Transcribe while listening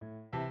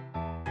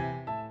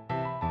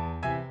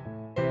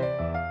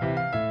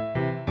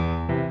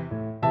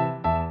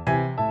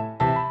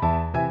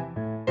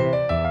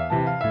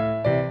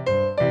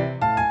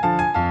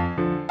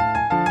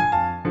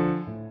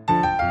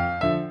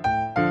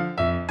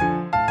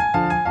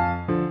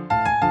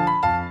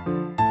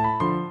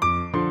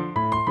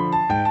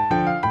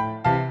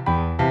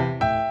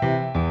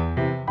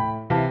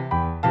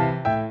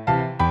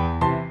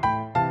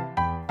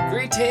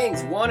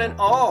one and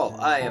all.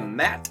 I am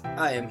Matt.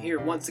 I am here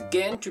once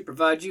again to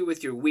provide you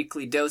with your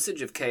weekly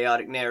dosage of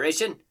chaotic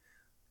narration.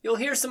 You'll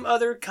hear some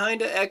other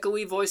kinda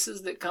echoey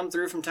voices that come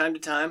through from time to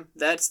time.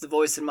 That's the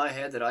voice in my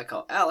head that I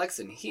call Alex,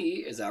 and he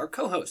is our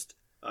co-host.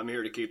 I'm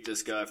here to keep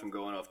this guy from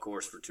going off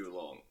course for too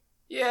long.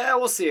 Yeah,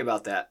 we'll see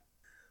about that.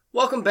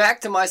 Welcome back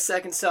to my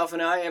second self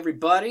and I,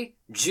 everybody.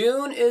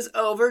 June is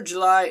over.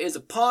 July is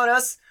upon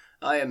us.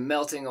 I am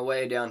melting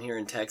away down here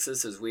in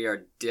Texas as we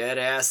are dead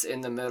ass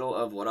in the middle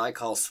of what I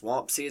call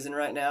swamp season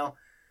right now.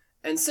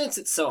 And since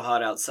it's so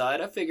hot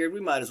outside, I figured we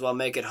might as well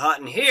make it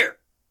hot in here.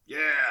 Yeah,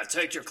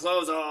 take your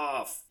clothes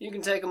off. You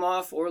can take them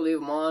off or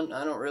leave them on.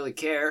 I don't really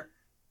care.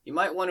 You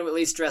might want to at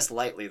least dress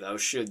lightly, though,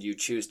 should you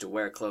choose to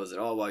wear clothes at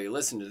all while you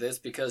listen to this,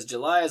 because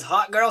July is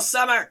hot girl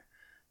summer.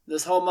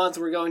 This whole month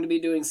we're going to be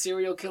doing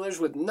serial killers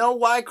with no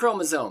Y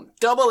chromosome,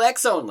 double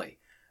X only.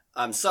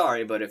 I'm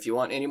sorry, but if you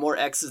want any more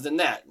X's than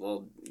that,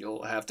 well,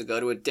 you'll have to go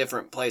to a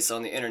different place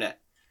on the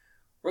internet.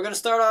 We're going to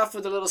start off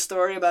with a little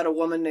story about a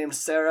woman named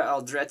Sarah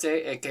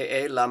Aldrete,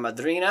 a.k.a. La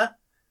Madrina.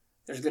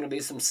 There's going to be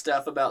some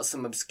stuff about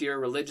some obscure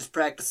religious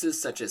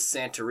practices such as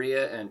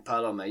Santeria and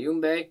Palo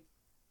Mayumbe.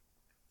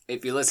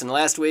 If you listened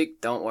last week,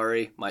 don't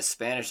worry, my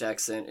Spanish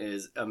accent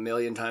is a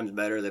million times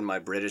better than my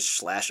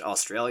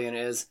British/Australian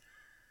is.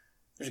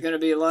 There's going to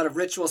be a lot of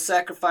ritual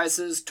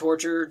sacrifices,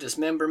 torture,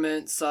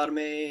 dismemberment,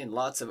 sodomy, and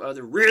lots of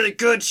other really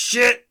good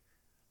shit.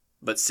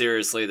 But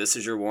seriously, this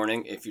is your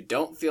warning. If you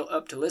don't feel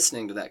up to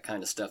listening to that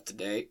kind of stuff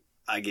today,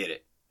 I get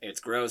it.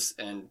 It's gross,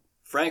 and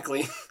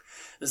frankly,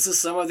 this is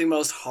some of the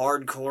most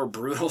hardcore,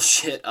 brutal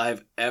shit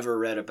I've ever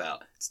read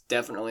about. It's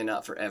definitely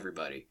not for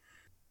everybody.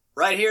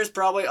 Right here is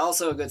probably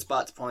also a good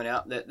spot to point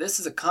out that this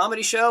is a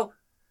comedy show.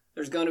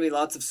 There's going to be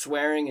lots of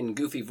swearing and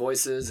goofy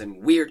voices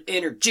and weird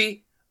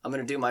energy. I'm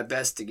going to do my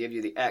best to give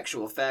you the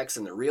actual facts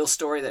and the real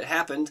story that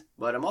happened,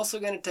 but I'm also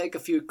going to take a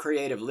few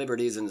creative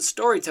liberties in the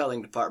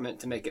storytelling department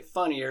to make it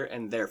funnier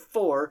and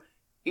therefore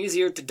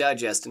easier to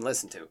digest and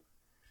listen to.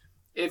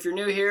 If you're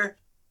new here,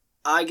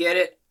 I get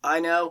it. I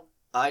know.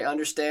 I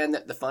understand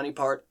that the funny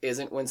part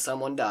isn't when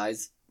someone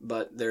dies,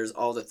 but there's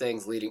all the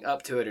things leading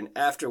up to it and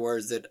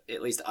afterwards that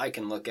at least I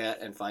can look at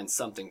and find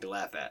something to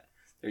laugh at.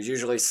 There's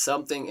usually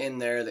something in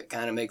there that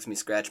kind of makes me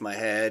scratch my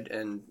head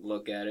and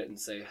look at it and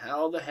say,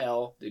 how the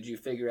hell did you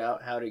figure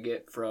out how to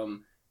get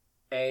from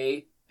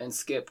A and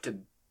skip to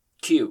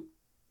Q?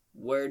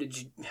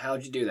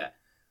 How'd you do that?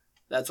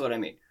 That's what I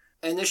mean.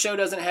 And this show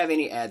doesn't have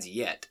any ads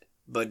yet,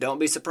 but don't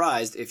be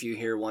surprised if you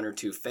hear one or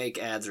two fake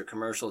ads or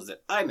commercials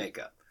that I make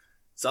up.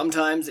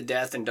 Sometimes the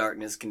death and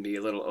darkness can be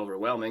a little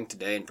overwhelming.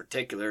 Today in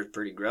particular is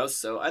pretty gross,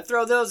 so I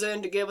throw those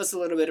in to give us a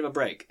little bit of a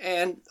break.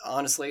 And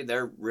honestly,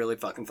 they're really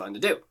fucking fun to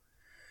do.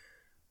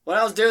 When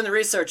I was doing the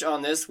research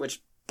on this,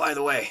 which, by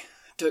the way,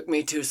 took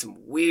me to some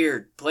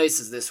weird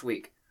places this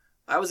week,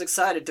 I was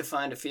excited to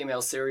find a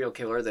female serial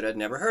killer that I'd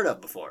never heard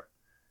of before.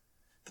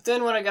 But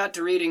then when I got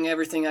to reading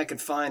everything I could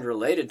find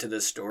related to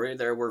this story,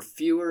 there were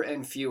fewer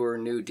and fewer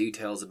new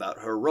details about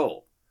her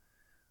role.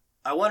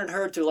 I wanted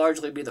her to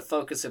largely be the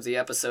focus of the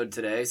episode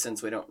today,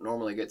 since we don't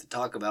normally get to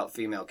talk about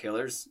female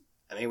killers.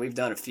 I mean, we've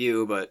done a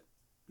few, but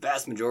the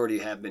vast majority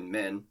have been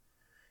men.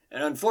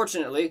 And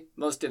unfortunately,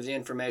 most of the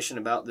information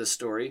about this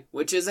story,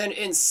 which is an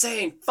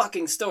insane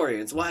fucking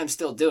story, it's why I'm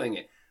still doing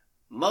it,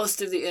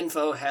 most of the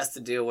info has to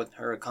deal with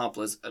her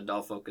accomplice,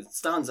 Adolfo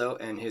Constanzo,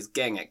 and his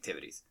gang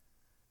activities.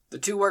 The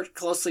two worked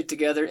closely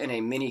together in a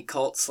mini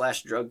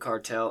cult/drug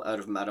cartel out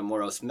of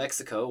Matamoros,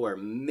 Mexico, where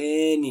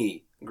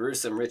many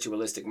gruesome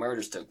ritualistic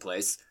murders took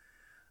place.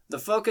 The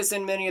focus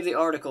in many of the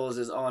articles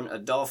is on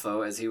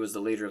Adolfo, as he was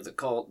the leader of the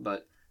cult,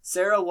 but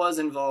Sarah was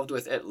involved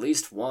with at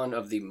least one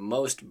of the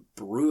most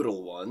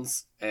brutal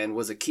ones, and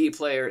was a key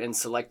player in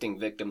selecting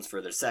victims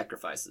for their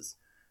sacrifices.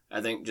 I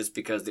think just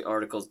because the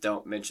articles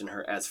don't mention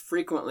her as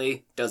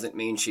frequently doesn't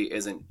mean she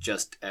isn't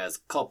just as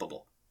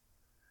culpable.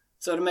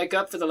 So to make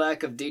up for the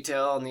lack of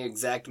detail on the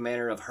exact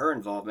manner of her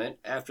involvement,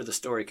 after the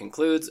story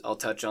concludes, I'll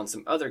touch on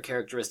some other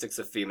characteristics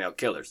of female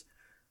killers.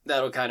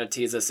 That'll kind of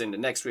tease us into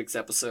next week's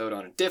episode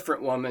on a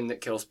different woman that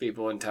kills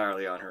people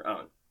entirely on her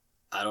own.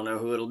 I don't know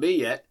who it'll be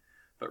yet,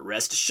 but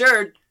rest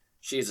assured,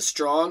 she is a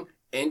strong,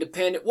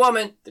 independent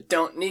woman that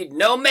don't need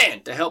no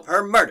man to help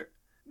her murder.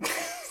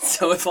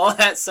 So if all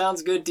that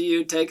sounds good to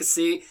you, take a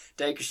seat,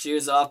 take your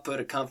shoes off,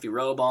 put a comfy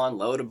robe on,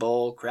 load a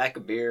bowl, crack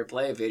a beer,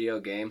 play a video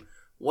game,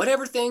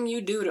 whatever thing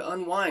you do to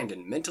unwind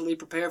and mentally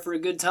prepare for a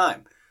good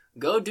time.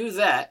 Go do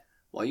that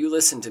while you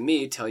listen to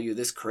me tell you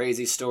this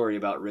crazy story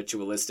about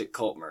ritualistic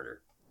cult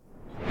murder.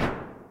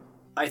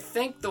 I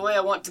think the way I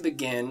want to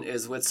begin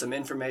is with some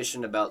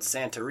information about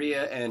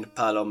Santeria and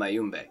Palo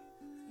Mayumbe.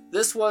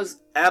 This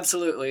was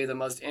absolutely the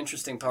most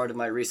interesting part of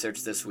my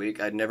research this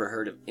week. I'd never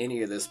heard of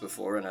any of this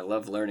before, and I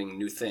love learning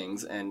new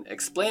things, and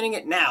explaining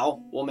it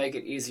now will make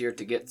it easier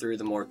to get through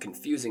the more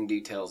confusing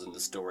details in the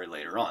story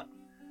later on.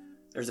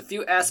 There's a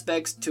few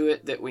aspects to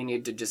it that we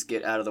need to just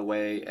get out of the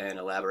way and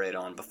elaborate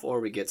on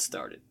before we get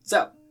started.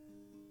 So,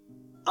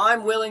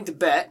 I'm willing to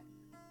bet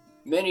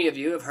many of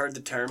you have heard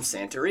the term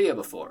Santeria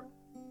before.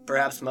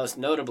 perhaps most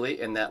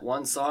notably in that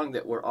one song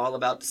that we're all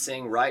about to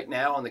sing right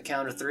now on the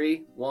count of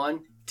 3.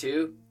 1,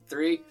 2,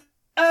 3.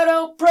 I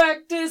don't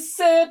practice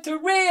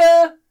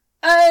Santeria,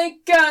 I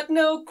ain't got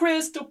no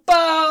crystal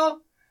ball,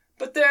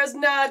 but there's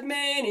not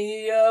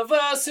many of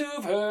us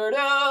who've heard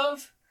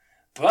of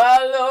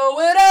Palo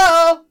at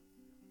all.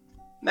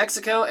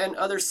 Mexico and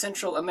other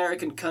Central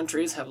American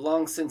countries have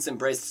long since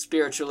embraced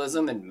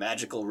spiritualism and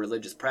magical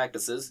religious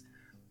practices.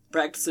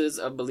 Practices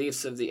of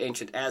beliefs of the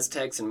ancient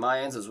Aztecs and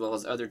Mayans, as well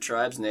as other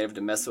tribes native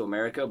to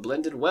Mesoamerica,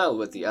 blended well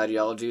with the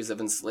ideologies of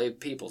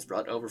enslaved peoples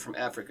brought over from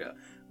Africa.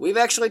 We've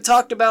actually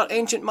talked about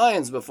ancient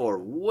Mayans before,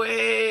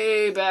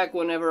 way back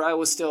whenever I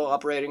was still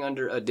operating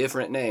under a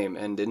different name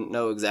and didn't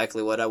know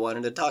exactly what I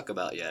wanted to talk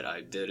about yet.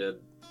 I did a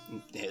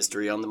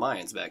history on the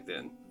Mayans back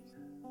then.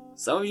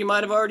 Some of you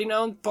might have already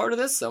known part of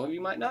this, some of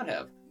you might not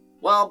have.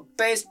 While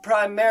based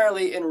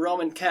primarily in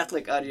Roman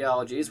Catholic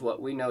ideologies,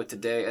 what we know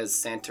today as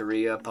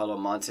Santeria, Palo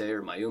Monte,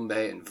 or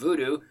Mayumbe, and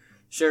Voodoo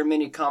share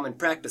many common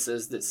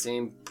practices that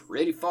seem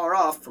pretty far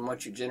off from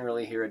what you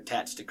generally hear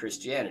attached to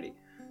Christianity,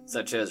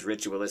 such as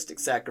ritualistic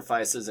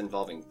sacrifices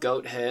involving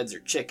goat heads or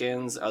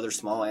chickens, other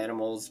small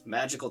animals,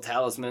 magical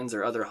talismans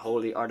or other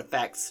holy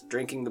artifacts,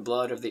 drinking the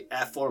blood of the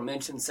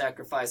aforementioned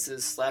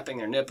sacrifices, slapping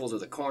their nipples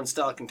with a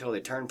cornstalk until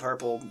they turn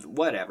purple,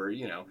 whatever,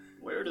 you know.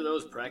 Where do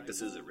those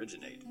practices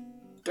originate?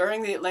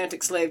 During the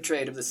Atlantic slave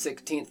trade of the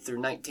 16th through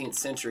 19th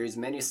centuries,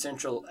 many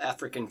Central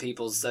African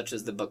peoples such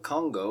as the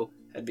Bakongo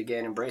had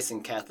began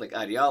embracing Catholic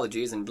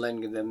ideologies and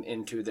blending them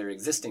into their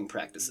existing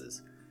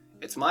practices.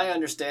 It's my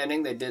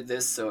understanding they did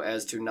this so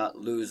as to not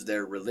lose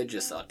their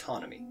religious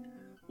autonomy.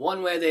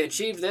 One way they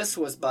achieved this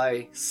was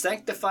by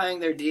sanctifying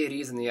their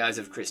deities in the eyes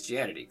of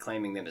Christianity,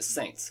 claiming them as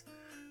saints.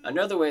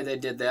 Another way they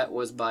did that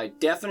was by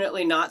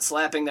definitely not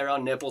slapping their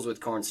own nipples with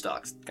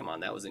cornstalks. Come on,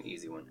 that was an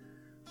easy one.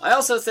 I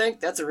also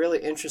think that's a really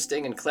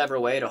interesting and clever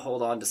way to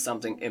hold on to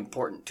something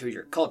important to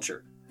your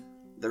culture.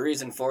 The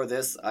reason for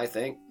this, I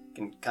think,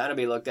 can kind of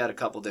be looked at a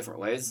couple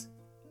different ways.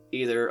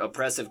 Either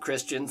oppressive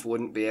Christians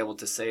wouldn't be able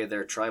to say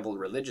their tribal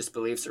religious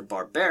beliefs are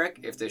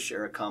barbaric if they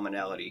share a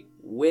commonality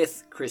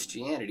with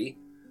Christianity,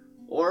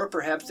 or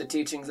perhaps the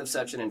teachings of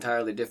such an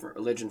entirely different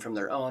religion from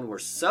their own were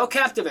so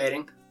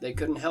captivating they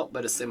couldn't help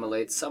but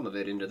assimilate some of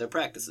it into their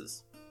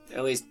practices.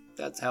 At least,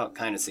 that's how it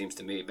kind of seems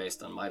to me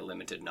based on my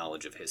limited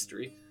knowledge of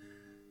history.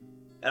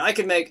 And I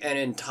could make an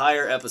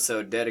entire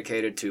episode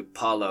dedicated to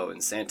Palo and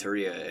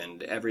Santeria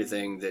and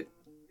everything that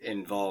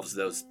involves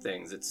those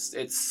things.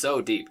 It's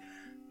so deep,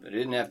 but I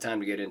didn't have time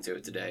to get into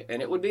it today.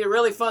 And it would be a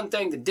really fun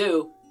thing to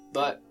do,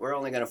 but we're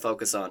only going to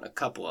focus on a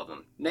couple of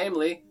them.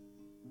 Namely,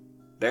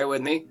 bear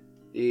with me,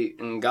 the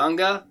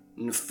Nganga,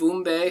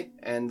 Nfumbe,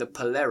 and the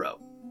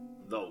Palero.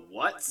 The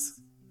what?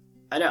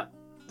 I know,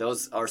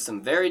 those are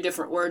some very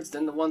different words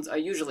than the ones I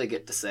usually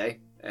get to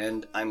say,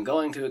 and I'm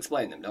going to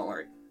explain them, don't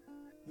worry.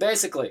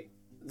 Basically,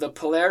 the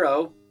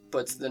Palero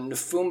puts the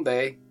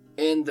Nfumbe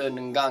in the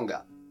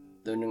Nganga.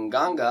 The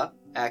Nganga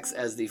acts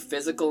as the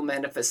physical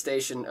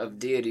manifestation of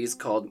deities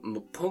called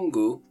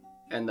Mpungu,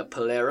 and the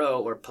Palero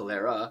or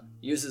Palera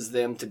uses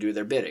them to do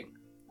their bidding.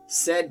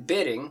 Said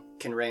bidding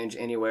can range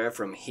anywhere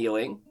from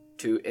healing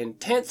to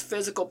intense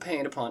physical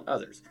pain upon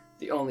others.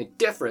 The only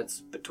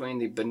difference between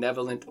the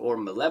benevolent or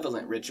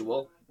malevolent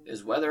ritual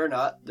is whether or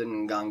not the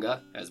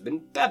Nganga has been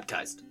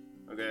baptized.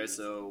 Okay,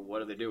 so what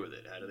do they do with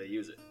it? How do they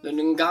use it? The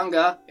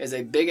Nganga is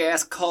a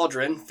big-ass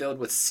cauldron filled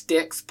with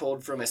sticks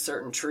pulled from a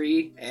certain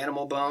tree,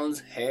 animal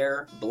bones,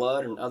 hair,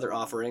 blood, and other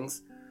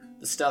offerings.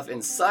 The stuff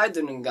inside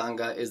the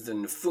Nganga is the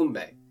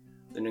Nfumbe.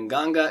 The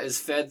Nganga is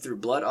fed through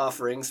blood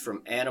offerings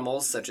from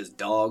animals such as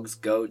dogs,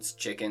 goats,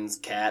 chickens,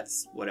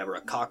 cats, whatever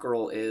a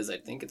cockerel is. I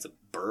think it's a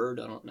bird,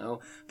 I don't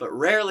know. But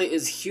rarely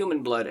is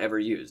human blood ever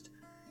used.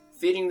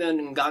 Feeding the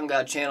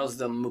Nganga channels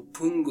the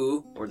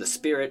Mpungu, or the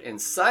spirit,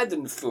 inside the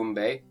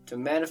Nfumbe to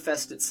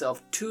manifest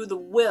itself to the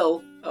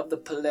will of the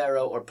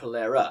Palero or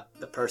Palera,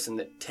 the person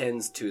that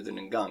tends to the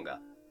Nganga.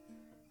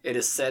 It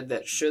is said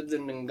that should the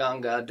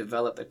Nganga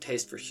develop a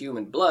taste for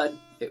human blood,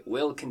 it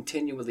will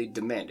continually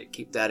demand it.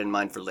 Keep that in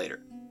mind for later.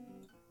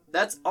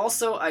 That's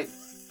also, I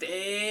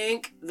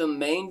think, the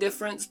main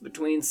difference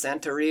between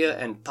Santeria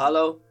and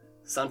Palo.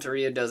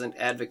 Santeria doesn't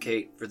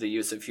advocate for the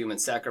use of human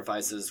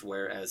sacrifices,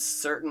 whereas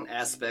certain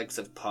aspects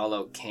of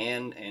Palo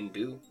can and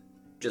do.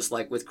 Just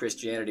like with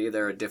Christianity,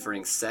 there are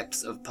differing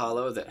sects of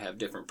Palo that have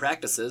different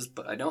practices,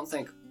 but I don't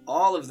think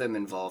all of them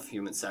involve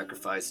human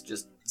sacrifice,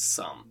 just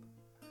some.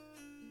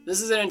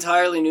 This is an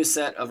entirely new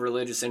set of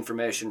religious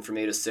information for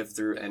me to sift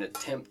through and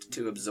attempt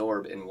to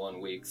absorb in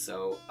 1 week,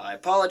 so I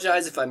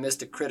apologize if I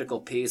missed a critical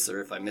piece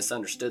or if I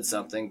misunderstood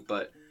something,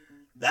 but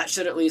that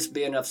should at least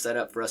be enough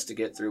setup for us to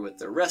get through with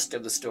the rest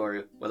of the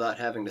story without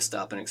having to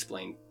stop and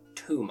explain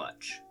too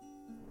much.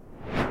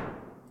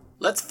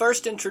 Let's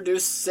first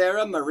introduce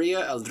Sara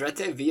Maria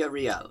Aldrete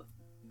Villarreal.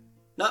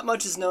 Not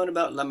much is known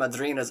about La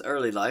Madrina's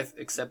early life,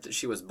 except that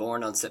she was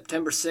born on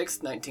September 6,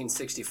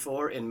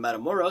 1964 in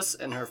Matamoros,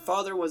 and her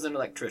father was an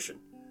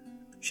electrician.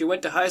 She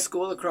went to high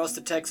school across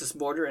the Texas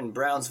border in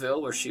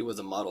Brownsville, where she was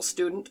a model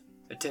student,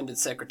 attended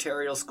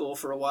secretarial school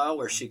for a while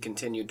where she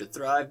continued to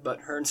thrive,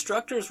 but her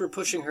instructors were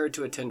pushing her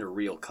to attend a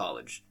real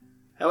college.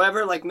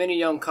 However, like many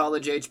young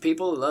college-age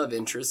people, love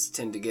interests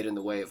tend to get in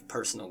the way of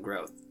personal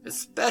growth,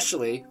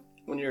 especially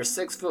when you're a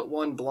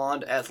 6'1"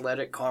 blonde,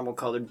 athletic,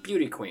 caramel-colored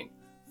beauty queen.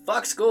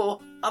 Fuck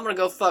school, I'm gonna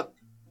go fuck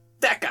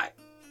that guy.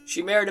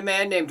 She married a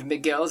man named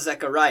Miguel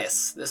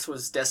Zacharias. This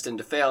was destined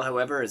to fail,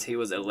 however, as he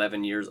was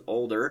 11 years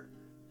older.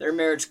 Their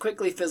marriage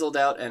quickly fizzled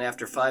out, and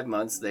after 5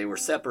 months, they were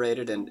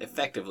separated and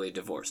effectively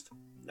divorced.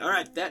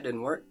 Alright, that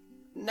didn't work.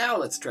 Now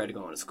let's try to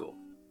go on to school.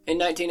 In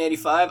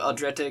 1985,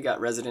 Aldrete got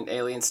resident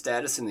alien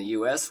status in the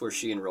U.S., where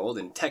she enrolled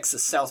in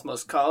Texas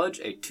Southmost College,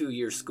 a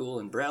 2-year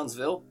school in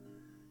Brownsville.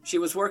 She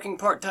was working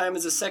part-time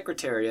as a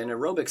secretary and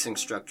aerobics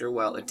instructor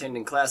while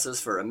attending classes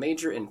for a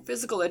major in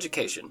physical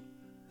education.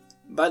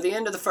 By the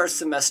end of the first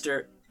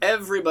semester,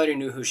 everybody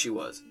knew who she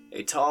was.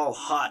 A tall,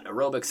 hot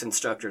aerobics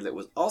instructor that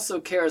was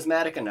also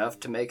charismatic enough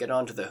to make it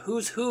onto the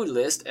Who's Who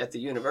list at the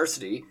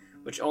university,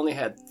 which only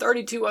had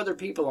 32 other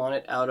people on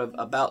it out of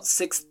about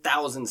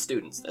 6,000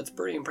 students. That's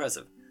pretty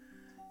impressive.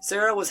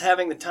 Sarah was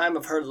having the time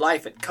of her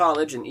life at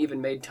college and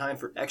even made time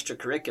for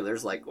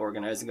extracurriculars like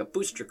organizing a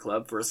booster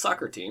club for a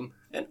soccer team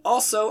and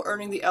also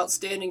earning the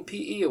Outstanding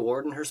PE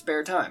award in her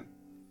spare time.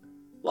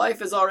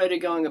 Life is already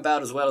going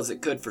about as well as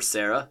it could for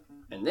Sarah,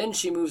 and then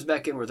she moves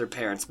back in with her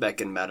parents back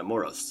in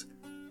Matamoros.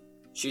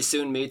 She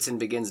soon meets and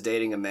begins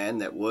dating a man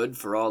that would,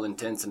 for all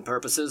intents and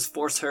purposes,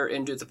 force her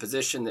into the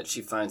position that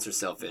she finds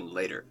herself in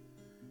later.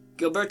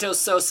 Gilberto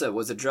Sosa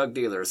was a drug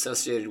dealer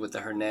associated with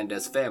the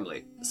Hernandez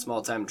family, a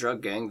small-time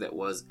drug gang that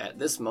was, at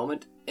this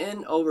moment,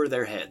 in over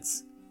their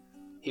heads.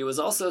 He was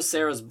also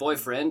Sarah's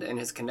boyfriend, and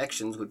his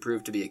connections would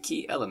prove to be a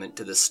key element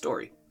to this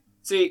story.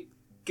 See,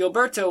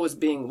 Gilberto was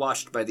being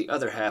watched by the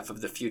other half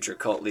of the future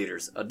cult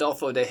leaders,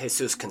 Adolfo de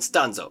Jesus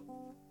Constanzo.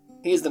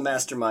 He's the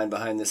mastermind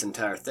behind this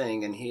entire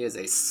thing, and he is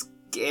a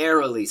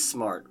scarily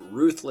smart,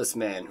 ruthless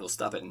man who'll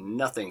stop at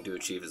nothing to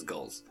achieve his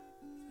goals.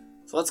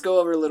 So let's go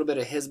over a little bit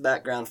of his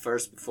background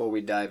first before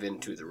we dive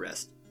into the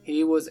rest.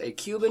 He was a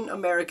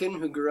Cuban-American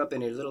who grew up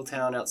in a little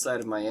town outside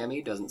of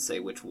Miami, doesn't say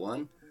which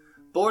one.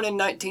 Born in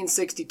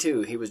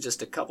 1962, he was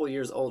just a couple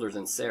years older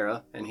than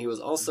Sarah, and he was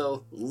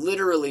also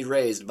literally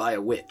raised by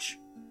a witch.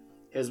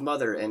 His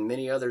mother and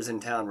many others in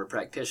town were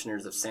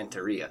practitioners of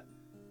Santeria.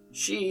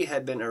 She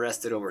had been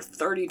arrested over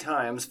 30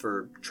 times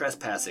for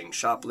trespassing,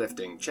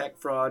 shoplifting, check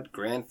fraud,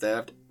 grand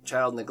theft,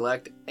 child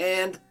neglect,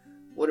 and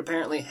would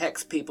apparently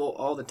hex people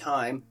all the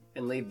time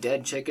and leave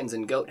dead chickens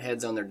and goat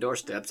heads on their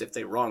doorsteps if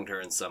they wronged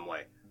her in some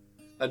way.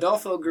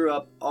 Adolfo grew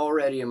up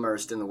already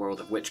immersed in the world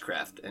of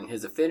witchcraft, and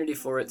his affinity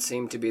for it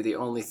seemed to be the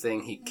only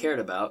thing he cared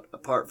about,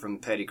 apart from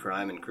petty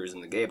crime and cruising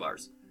the gay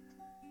bars.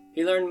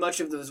 He learned much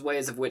of those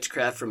ways of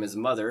witchcraft from his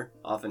mother,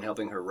 often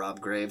helping her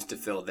rob graves to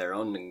fill their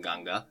own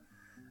nganga.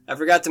 I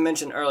forgot to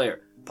mention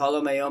earlier,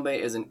 Palo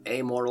Mayombe is an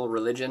amoral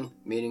religion,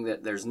 meaning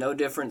that there's no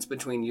difference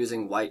between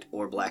using white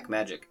or black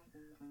magic.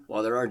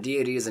 While there are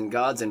deities and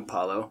gods in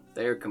Palo,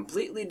 they are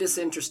completely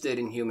disinterested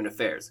in human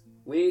affairs.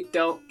 We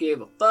don't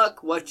give a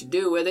fuck what you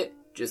do with it,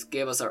 just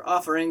give us our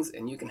offerings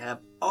and you can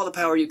have all the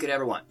power you could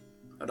ever want.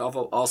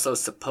 Adolfo also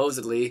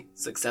supposedly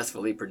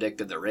successfully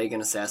predicted the Reagan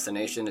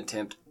assassination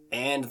attempt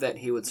and that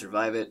he would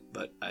survive it,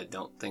 but I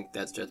don't think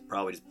that's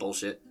probably just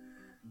bullshit.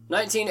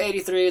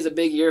 1983 is a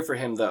big year for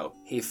him though.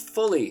 He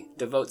fully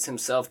devotes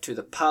himself to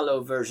the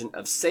Palo version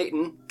of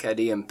Satan,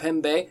 Kadiem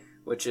Pembe,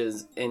 which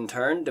is, in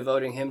turn,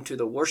 devoting him to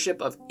the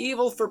worship of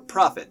evil for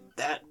profit.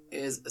 That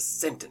is a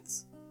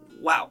sentence.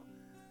 Wow.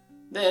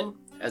 Then,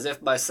 as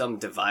if by some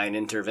divine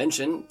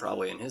intervention,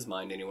 probably in his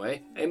mind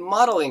anyway, a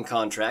modeling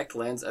contract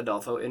lands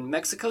Adolfo in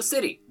Mexico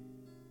City.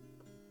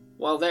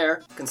 While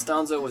there,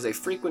 Constanzo was a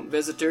frequent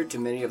visitor to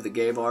many of the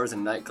gay bars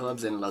and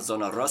nightclubs in La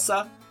Zona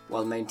Rosa,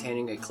 while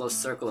maintaining a close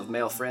circle of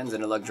male friends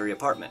in a luxury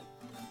apartment.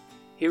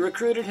 He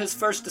recruited his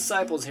first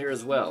disciples here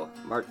as well,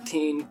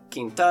 Martin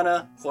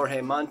Quintana,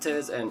 Jorge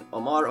Montes, and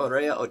Omar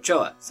Orea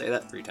Ochoa. Say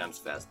that 3 times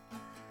fast.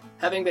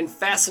 Having been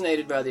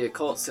fascinated by the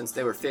occult since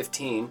they were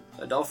 15,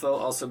 Adolfo,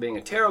 also being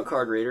a tarot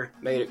card reader,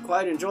 made it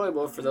quite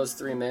enjoyable for those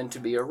 3 men to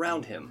be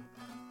around him.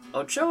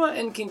 Ochoa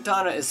and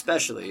Quintana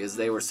especially, as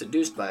they were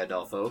seduced by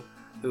Adolfo,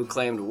 who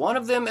claimed one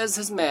of them as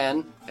his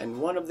man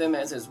and one of them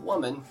as his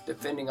woman,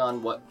 depending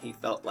on what he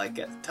felt like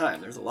at the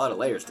time. There's a lot of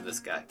layers to this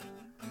guy.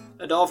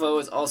 Adolfo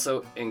is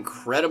also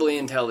incredibly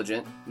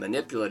intelligent,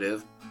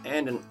 manipulative,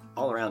 and an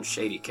all-around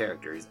shady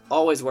character. He's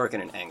always working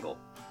an angle.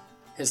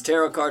 His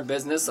tarot card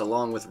business,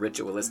 along with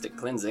ritualistic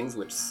cleansings,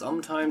 which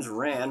sometimes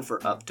ran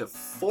for up to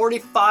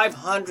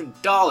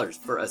 $4,500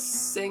 for a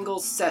single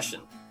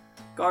session,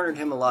 garnered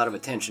him a lot of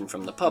attention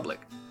from the public.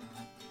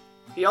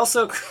 He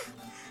also...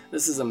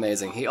 This is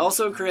amazing. He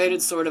also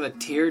created sort of a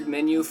tiered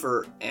menu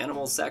for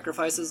animal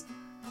sacrifices.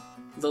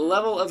 The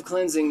level of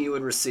cleansing you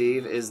would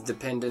receive is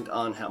dependent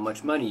on how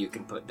much money you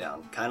can put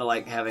down, kind of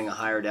like having a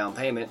higher down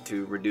payment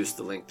to reduce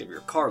the length of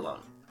your car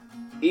loan.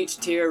 Each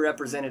tier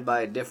represented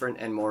by a different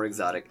and more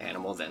exotic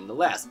animal than the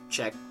last.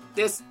 Check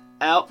this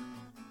out.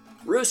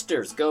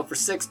 Roosters go for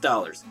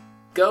 $6.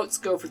 Goats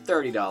go for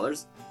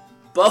 $30.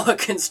 boa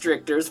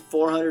constrictors,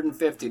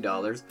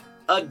 $450,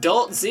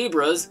 adult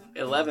zebras,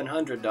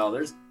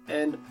 $1,100,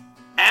 and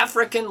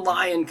African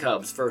lion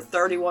cubs for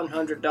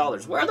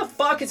 $3,100. Where the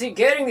fuck is he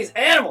getting these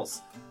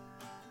animals?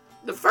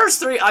 The first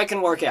three I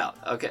can work out.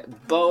 Okay,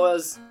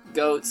 boas,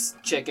 goats,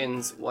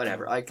 chickens,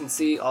 whatever. I can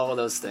see all of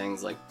those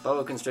things. Like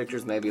boa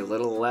constrictors may be a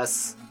little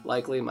less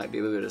likely, might be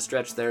a bit of a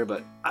stretch there,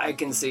 but I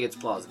can see its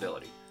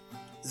plausibility.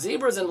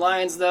 Zebras and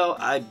lions, though,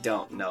 I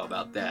don't know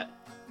about that.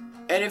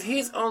 And if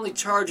he's only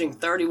charging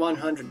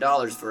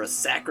 $3,100 for a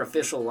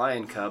sacrificial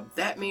lion cub,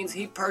 that means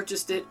he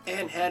purchased it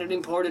and had it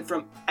imported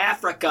from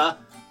Africa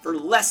for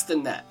less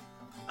than that.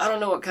 I don't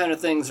know what kind of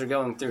things are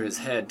going through his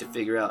head to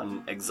figure out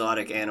an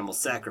exotic animal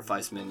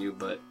sacrifice menu,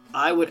 but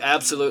I would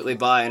absolutely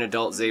buy an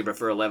adult zebra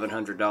for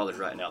 $1,100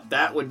 right now.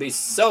 That would be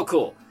so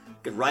cool.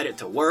 Could ride it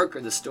to work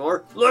or the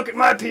store. Look at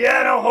my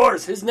piano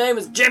horse! His name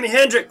is Jimi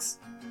Hendrix!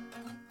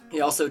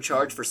 He also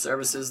charged for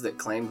services that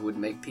claimed would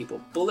make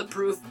people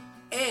bulletproof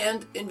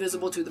and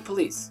invisible to the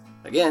police.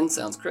 Again,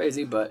 sounds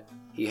crazy, but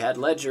he had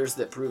ledgers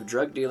that proved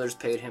drug dealers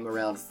paid him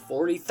around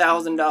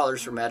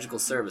 $40,000 for magical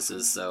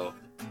services, so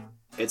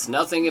it's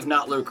nothing if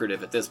not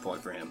lucrative at this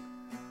point for him.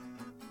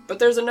 But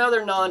there's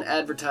another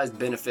non-advertised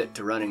benefit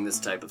to running this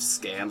type of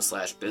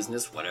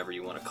scam/business, whatever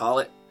you want to call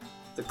it.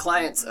 The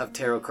clients of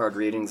tarot card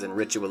readings and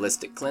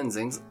ritualistic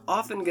cleansings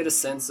often get a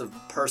sense of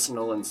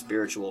personal and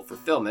spiritual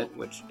fulfillment,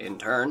 which in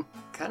turn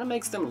kind of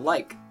makes them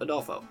like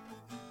Adolfo.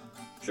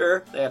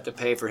 Sure, they have to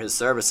pay for his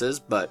services,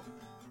 but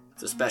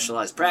it's a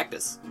specialized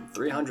practice.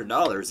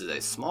 $300 is a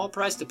small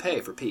price to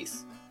pay for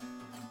peace.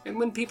 And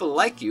when people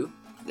like you,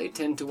 they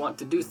tend to want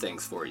to do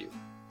things for you.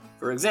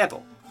 For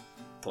example,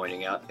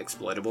 pointing out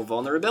exploitable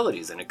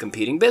vulnerabilities in a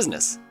competing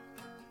business.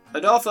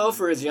 Adolfo,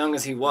 for as young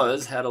as he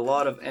was, had a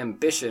lot of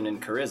ambition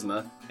and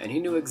charisma, and he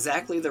knew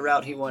exactly the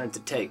route he wanted to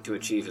take to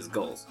achieve his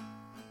goals.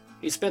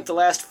 He spent the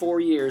last 4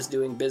 years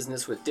doing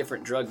business with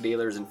different drug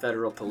dealers and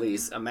federal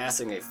police,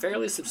 amassing a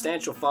fairly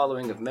substantial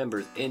following of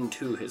members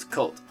into his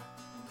cult.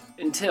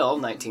 Until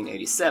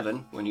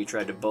 1987, when he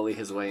tried to bully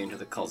his way into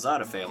the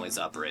Calzada family's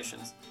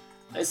operations.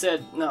 They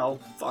said, no,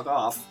 fuck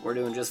off, we're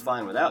doing just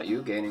fine without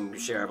you, gaining a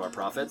share of our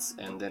profits,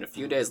 and then a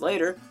few days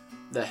later,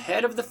 the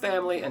head of the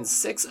family and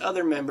 6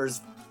 other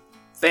members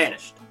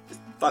vanished.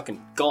 Just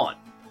fucking gone.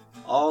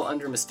 All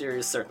under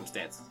mysterious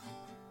circumstances.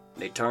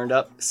 They turned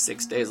up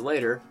 6 days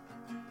later,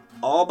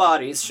 all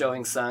bodies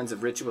showing signs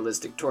of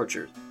ritualistic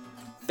torture.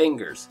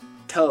 Fingers,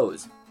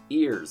 toes,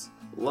 ears,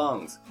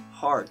 lungs,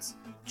 hearts,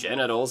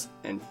 genitals,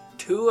 and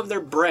 2 of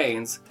their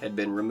brains had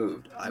been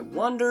removed. I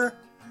wonder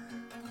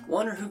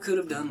who could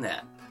have done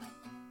that.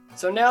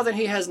 So now that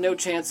he has no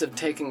chance of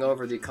taking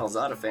over the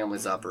Calzada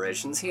family's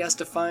operations, he has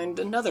to find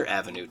another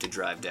avenue to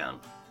drive down.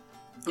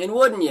 And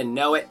wouldn't you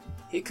know it,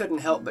 he couldn't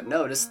help but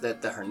notice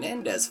that the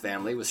Hernandez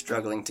family was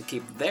struggling to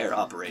keep their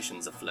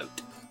operations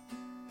afloat.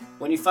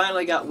 When he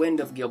finally got wind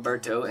of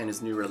Gilberto and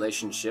his new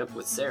relationship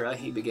with Sarah,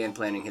 he began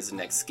planning his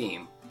next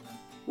scheme,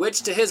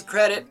 which to his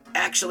credit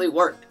actually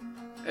worked.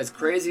 As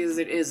crazy as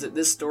it is that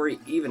this story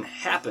even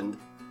happened,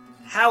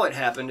 how it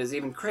happened is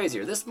even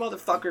crazier. This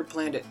motherfucker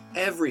planned it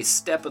every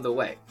step of the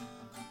way.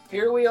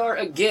 Here we are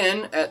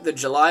again at the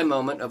July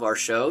moment of our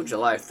show,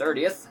 July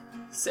 30th.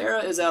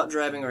 Sarah is out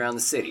driving around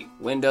the city,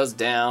 windows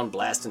down,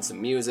 blasting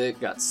some music,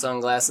 got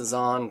sunglasses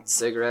on,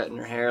 cigarette in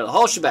her hair, the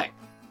whole shebang.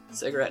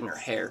 Cigarette in her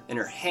hair, in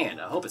her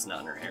hand, I hope it's not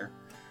in her hair.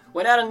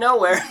 When out of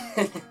nowhere,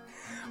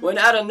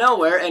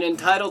 an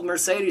entitled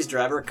Mercedes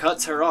driver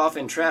cuts her off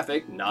in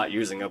traffic, not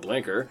using a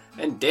blinker,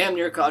 and damn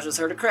near causes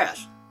her to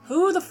crash.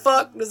 Who the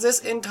fuck does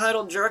this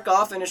entitled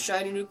jerk-off in a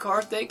shiny new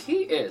car think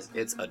he is?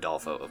 It's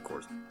Adolfo, of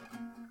course.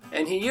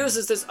 And he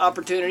uses this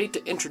opportunity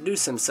to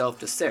introduce himself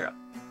to Sarah.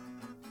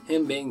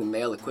 Him being the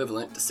male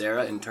equivalent to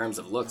Sarah in terms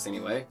of looks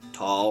anyway.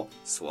 Tall,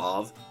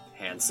 suave,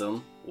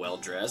 handsome,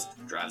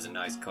 well-dressed, drives a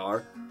nice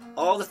car.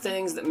 All the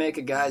things that make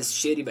a guy's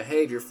shitty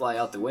behavior fly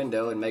out the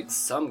window and make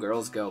some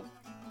girls go,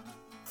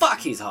 fuck,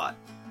 he's hot.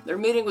 Their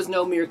meeting was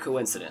no mere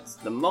coincidence.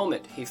 The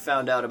moment he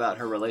found out about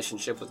her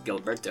relationship with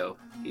Gilberto,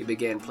 he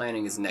began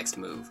planning his next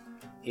move.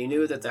 He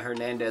knew that the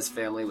Hernandez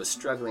family was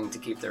struggling to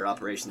keep their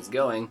operations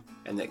going,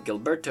 and that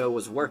Gilberto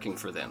was working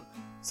for them.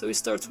 So he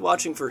starts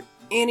watching for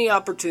any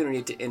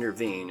opportunity to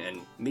intervene,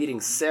 and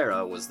meeting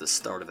Sarah was the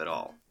start of it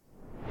all.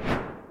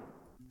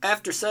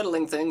 After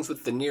settling things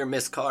with the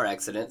near-miss car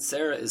accident,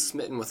 Sarah is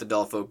smitten with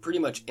Adolfo pretty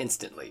much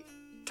instantly.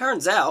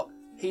 Turns out,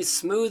 he's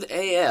smooth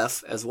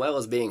AF as well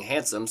as being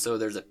handsome, so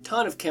there's a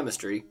ton of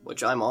chemistry,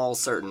 which I'm all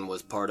certain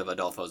was part of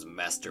Adolfo's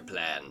master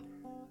plan.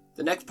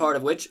 The next part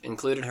of which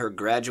included her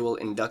gradual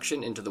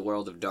induction into the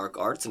world of dark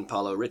arts and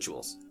Palo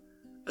rituals.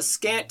 A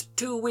scant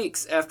 2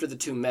 weeks after the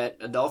two met,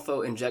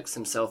 Adolfo injects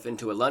himself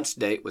into a lunch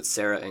date with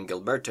Sarah and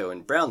Gilberto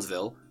in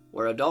Brownsville,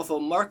 where Adolfo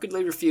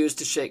markedly refused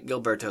to shake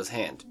Gilberto's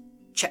hand.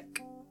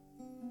 Check.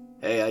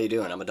 Hey, how you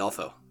doing? I'm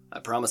Adolfo. I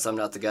promise I'm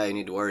not the guy you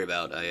need to worry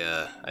about.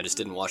 I just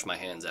didn't wash my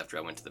hands after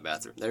I went to the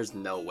bathroom. There's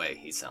no way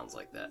he sounds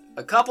like that.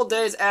 A couple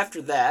days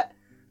after that,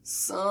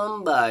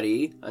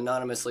 somebody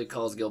anonymously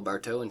calls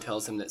Gilberto and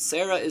tells him that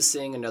Sarah is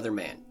seeing another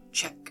man.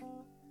 Check.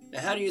 Now,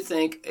 how do you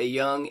think a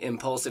young,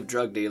 impulsive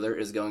drug dealer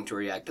is going to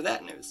react to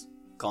that news?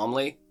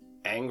 Calmly?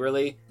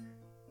 Angrily?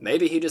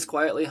 Maybe he just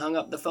quietly hung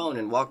up the phone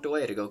and walked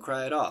away to go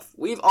cry it off.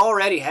 We've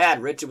already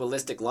had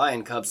ritualistic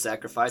lion cub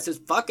sacrifices.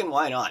 Fucking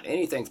why not?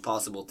 Anything's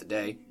possible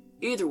today.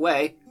 Either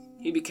way,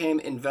 he became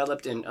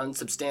enveloped in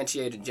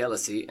unsubstantiated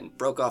jealousy and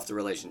broke off the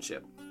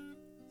relationship.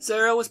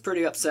 Sarah was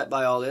pretty upset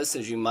by all this,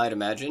 as you might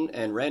imagine,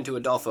 and ran to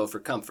Adolfo for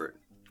comfort.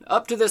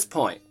 Up to this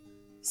point,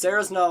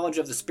 Sarah's knowledge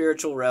of the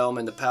spiritual realm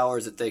and the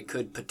powers that they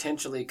could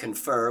potentially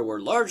confer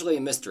were largely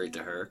a mystery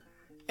to her,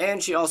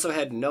 and she also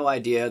had no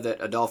idea that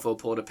Adolfo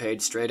pulled a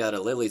page straight out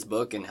of Lily's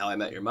book in How I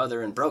Met Your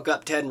Mother and broke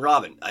up Ted and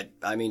Robin.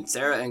 I mean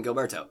Sarah and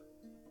Gilberto.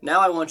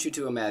 Now I want you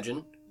to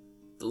imagine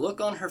the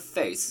look on her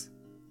face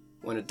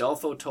when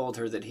Adolfo told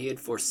her that he had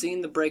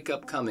foreseen the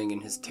breakup coming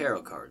in his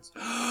tarot cards.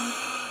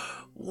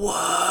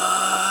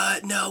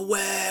 What? No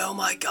way! Oh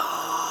my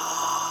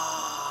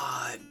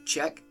god!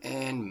 Check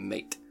and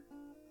mate.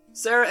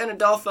 Sarah and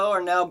Adolfo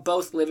are now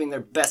both living their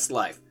best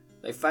life.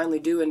 They finally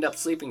do end up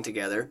sleeping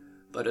together,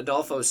 but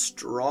Adolfo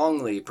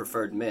strongly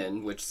preferred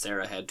men, which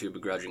Sarah had to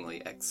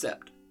begrudgingly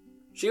accept.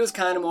 She was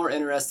kind of more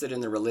interested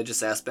in the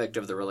religious aspect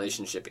of the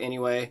relationship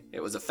anyway.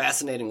 It was a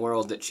fascinating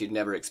world that she'd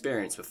never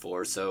experienced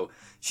before, so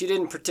she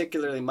didn't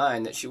particularly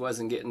mind that she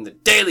wasn't getting the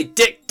daily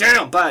dick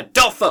down by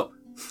Adolfo.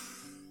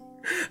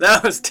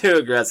 That was too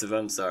aggressive,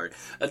 I'm sorry.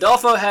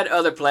 Adolfo had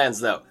other plans,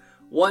 though.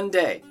 One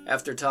day,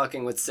 after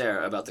talking with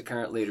Sarah about the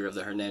current leader of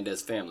the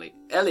Hernandez family,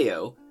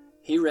 Elio,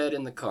 he read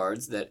in the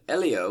cards that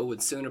Elio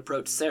would soon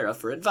approach Sarah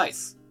for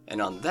advice,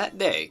 and on that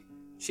day,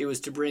 she was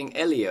to bring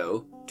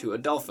Elio to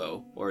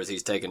Adolfo, or as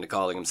he's taken to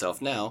calling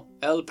himself now,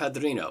 El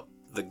Padrino,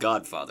 the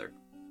Godfather.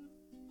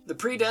 The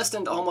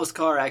predestined almost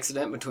car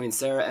accident between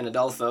Sarah and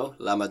Adolfo,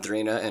 La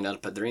Madrina and El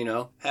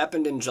Padrino,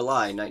 happened in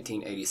July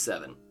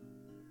 1987.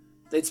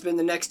 They'd spend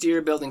the next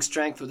year building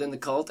strength within the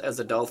cult as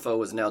Adolfo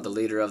was now the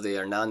leader of the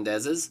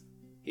Hernandezes.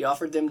 He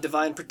offered them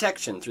divine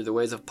protection through the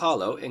ways of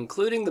Paulo,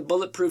 including the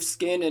bulletproof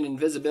skin and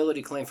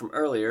invisibility claim from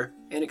earlier,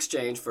 in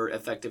exchange for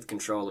effective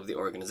control of the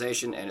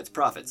organization and its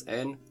profits.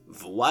 And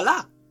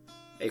voila!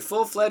 A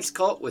full-fledged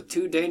cult with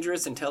two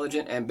dangerous,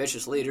 intelligent,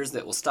 ambitious leaders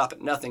that will stop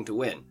at nothing to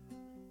win.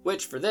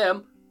 Which, for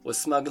them, was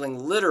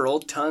smuggling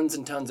literal tons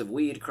and tons of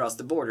weed across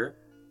the border,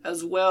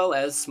 as well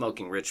as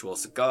smoking ritual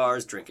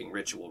cigars, drinking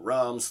ritual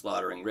rum,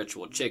 slaughtering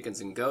ritual chickens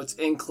and goats,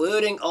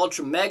 including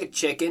Ultra Mega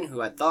Chicken,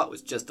 who I thought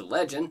was just a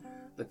legend.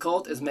 The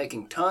cult is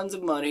making tons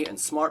of money and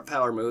smart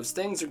power moves.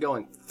 Things are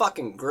going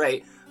fucking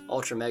great.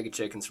 Ultra Mega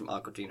Chickens from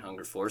Aqua Teen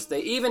Hunger Force. They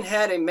even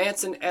had a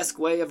Manson-esque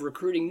way of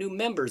recruiting new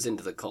members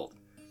into the cult.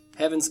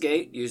 Heaven's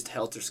Gate used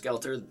Helter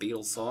Skelter, the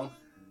Beatles song.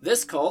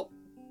 This cult,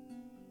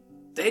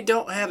 they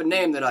don't have a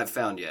name that I've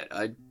found yet.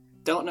 I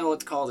don't know what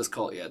to call this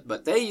cult yet,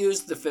 but they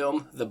used the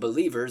film The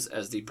Believers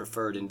as the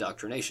preferred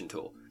indoctrination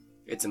tool.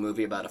 It's a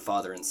movie about a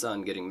father and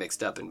son getting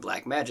mixed up in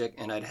black magic,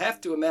 and I'd have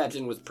to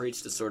imagine was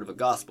preached as sort of a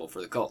gospel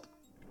for the cult.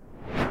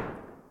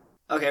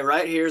 Okay,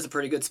 right here is a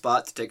pretty good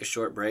spot to take a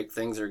short break.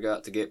 Things are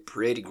about to get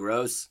pretty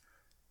gross.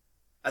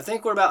 I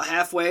think we're about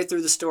halfway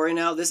through the story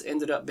now. This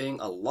ended up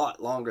being a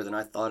lot longer than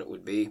I thought it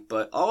would be,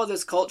 but all of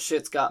this cult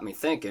shit's got me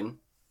thinking.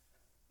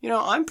 You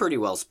know, I'm pretty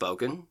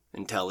well-spoken,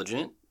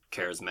 intelligent,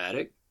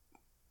 charismatic,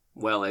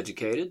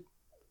 well-educated.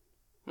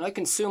 And I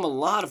consume a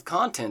lot of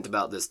content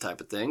about this type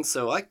of thing,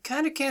 so I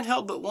kind of can't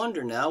help but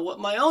wonder now what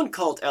my own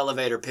cult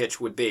elevator pitch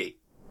would be.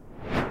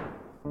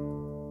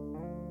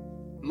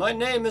 My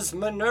name is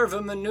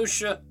Minerva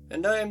Minutia,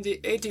 and I am the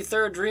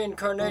 83rd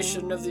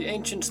reincarnation of the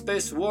ancient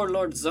space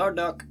warlord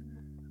Zardoc.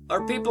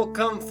 Our people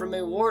come from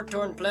a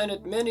war-torn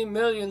planet many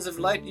millions of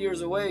light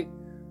years away.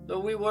 Though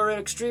we were an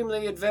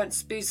extremely advanced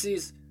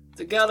species,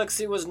 the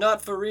galaxy was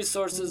not for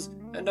resources,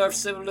 and our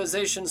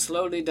civilization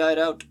slowly died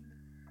out.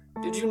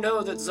 Did you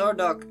know that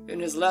Zardoc, in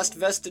his last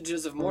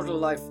vestiges of mortal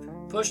life,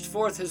 pushed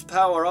forth his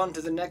power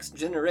onto the next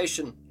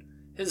generation?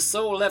 His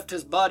soul left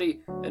his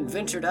body and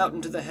ventured out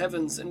into the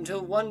heavens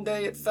until one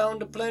day it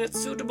found a planet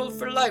suitable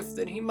for life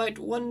that he might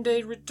one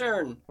day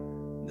return.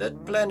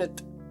 That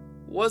planet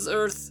was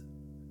Earth.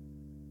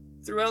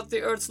 Throughout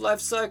the Earth's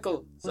life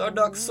cycle,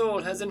 Zardoc's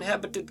soul has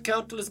inhabited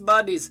countless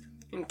bodies,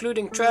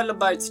 including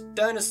trilobites,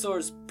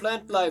 dinosaurs,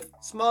 plant life,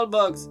 small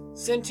bugs,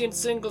 sentient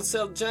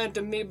single-celled giant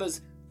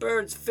amoebas,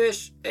 birds,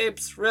 fish,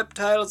 apes,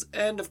 reptiles,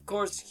 and, of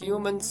course,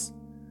 humans.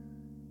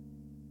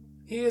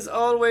 He has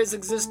always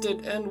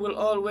existed and will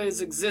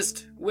always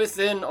exist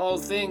within all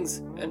things,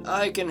 and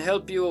I can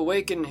help you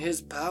awaken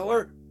his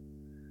power.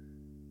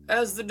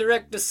 As the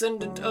direct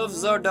descendant of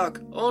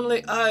Zardoc,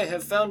 only I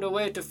have found a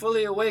way to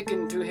fully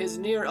awaken to his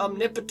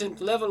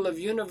near-omnipotent level of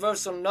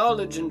universal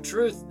knowledge and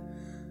truth.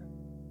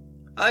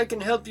 I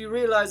can help you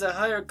realize a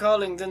higher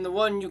calling than the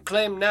one you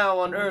claim now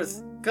on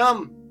Earth.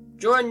 Come,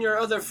 join your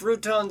other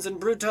Frutons and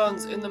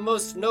Brutons in the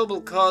most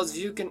noble cause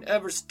you can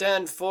ever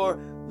stand for,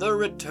 the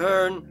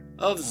return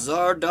of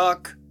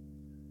Zardoc.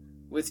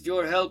 With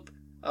your help,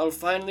 I'll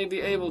finally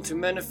be able to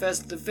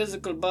manifest the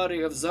physical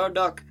body of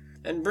Zardoc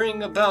and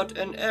bring about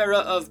an era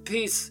of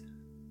peace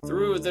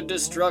through the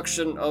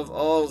destruction of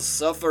all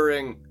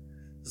suffering.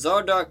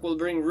 Zardoc will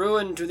bring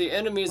ruin to the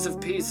enemies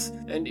of peace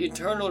and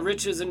eternal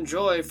riches and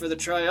joy for the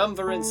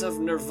triumvirance of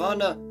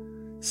Nirvana.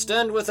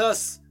 Stand with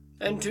us,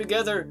 and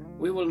together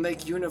we will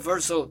make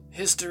universal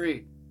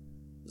history.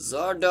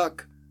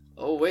 Zardoc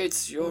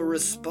awaits your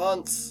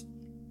response.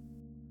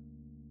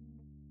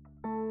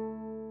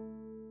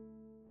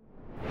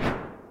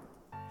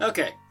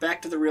 Okay,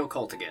 back to the real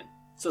cult again.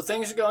 So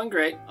things are going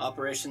great,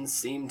 operations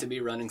seem to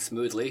be running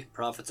smoothly,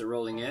 profits are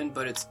rolling in,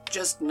 but it's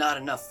just not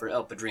enough for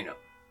El Padrino.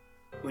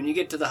 When you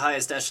get to the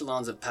highest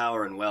echelons of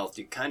power and wealth,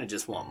 you kind of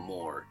just want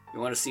more.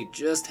 You want to see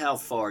just how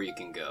far you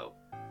can go.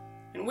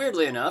 And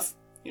weirdly enough,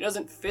 he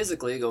doesn't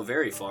physically go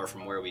very far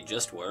from where we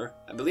just were.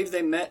 I believe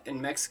they met in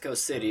Mexico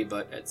City,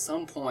 but at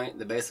some point,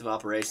 the base of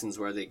operations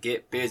where they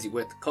get busy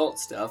with the cult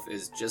stuff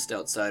is just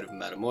outside of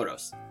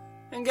Matamoros.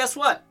 And guess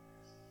what?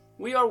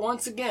 We are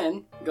once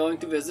again going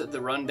to visit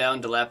the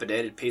rundown,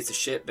 dilapidated piece of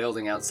shit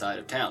building outside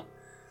of town.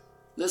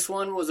 This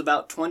one was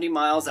about 20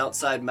 miles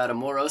outside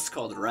Matamoros,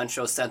 called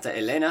Rancho Santa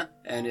Elena,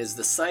 and is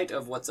the site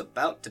of what's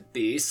about to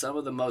be some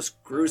of the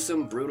most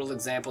gruesome, brutal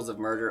examples of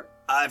murder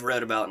I've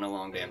read about in a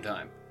long damn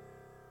time.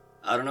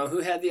 I don't know who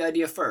had the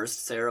idea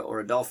first, Sarah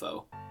or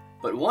Adolfo,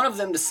 but one of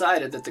them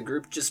decided that the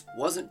group just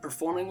wasn't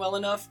performing well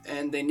enough,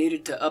 and they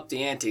needed to up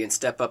the ante and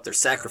step up their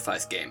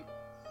sacrifice game.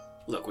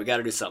 Look, we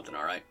gotta do something,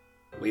 alright?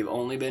 We've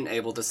only been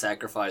able to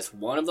sacrifice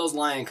one of those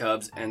lion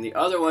cubs, and the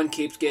other one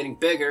keeps getting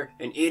bigger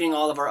and eating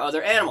all of our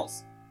other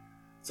animals.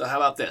 So how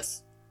about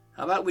this?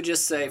 How about we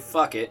just say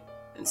fuck it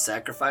and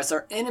sacrifice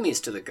our enemies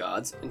to the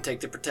gods and take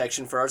the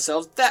protection for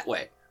ourselves that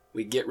way?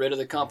 We get rid of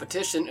the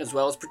competition as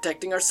well as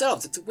protecting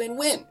ourselves. It's a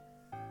win-win.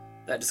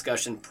 That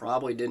discussion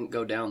probably didn't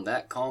go down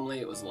that calmly.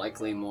 It was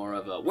likely more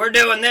of a "we're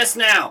doing this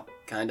now"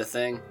 kind of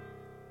thing.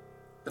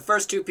 The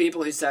first two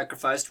people he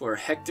sacrificed were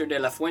Hector de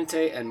la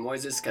Fuente and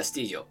Moises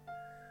Castillo.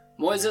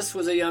 Moises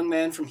was a young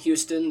man from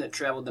Houston that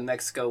traveled to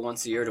Mexico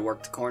once a year to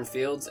work the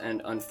cornfields,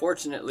 and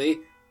unfortunately,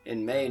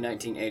 in May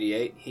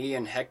 1988, he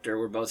and Hector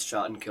were both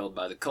shot and killed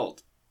by the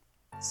cult.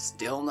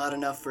 Still not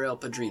enough for El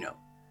Padrino.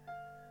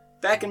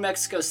 Back in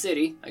Mexico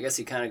City, I guess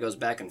he kind of goes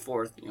back and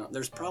forth.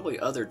 There's probably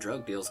other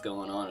drug deals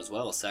going on as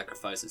well as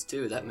sacrifices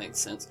too, that makes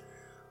sense.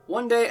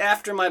 One day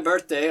after my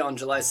birthday, on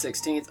July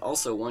 16th,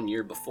 also 1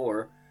 year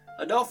before,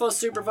 Adolfo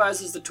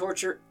supervises the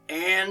torture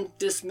and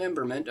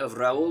dismemberment of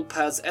Raul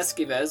Paz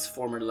Esquives,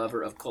 former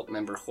lover of cult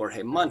member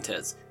Jorge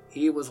Montes.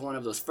 He was one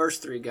of those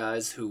first three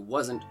guys who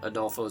wasn't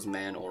Adolfo's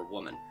man or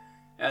woman.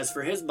 As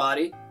for his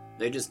body,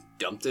 they just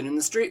dumped it in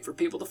the street for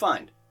people to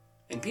find.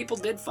 And people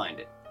did find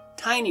it.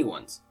 Tiny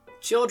ones.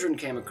 Children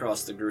came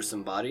across the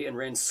gruesome body and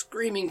ran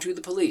screaming to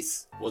the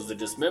police. Was the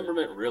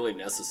dismemberment really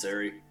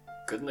necessary?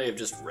 Couldn't they have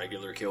just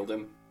regular killed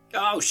him?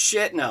 Oh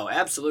shit, no,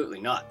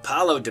 absolutely not.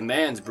 Paulo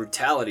demands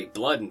brutality,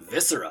 blood, and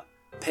viscera.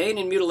 Pain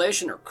and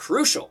mutilation are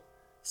crucial.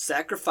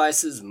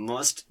 Sacrifices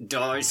must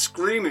die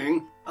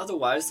screaming,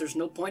 otherwise there's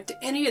no point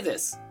to any of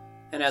this.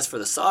 And as for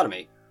the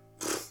sodomy,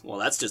 well,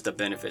 that's just a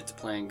benefit to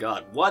playing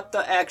God. What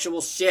the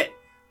actual shit?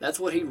 That's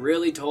what he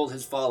really told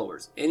his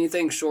followers.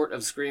 Anything short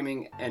of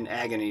screaming and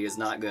agony is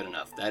not good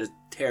enough. That is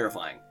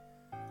terrifying.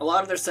 A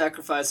lot of their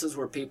sacrifices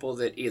were people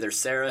that either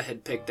Sarah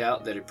had picked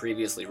out that had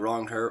previously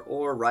wronged her,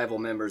 or rival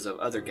members of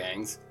other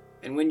gangs.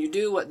 And when you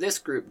do what this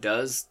group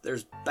does,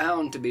 there's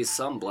bound to be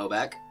some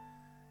blowback.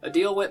 A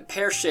deal went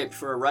pear-shaped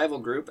for a rival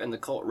group, and the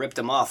cult ripped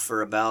them off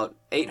for about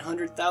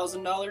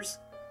 $800,000.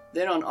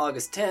 Then on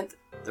August 10th,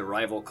 the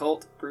rival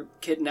cult group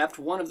kidnapped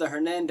one of the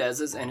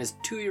Hernandezes and his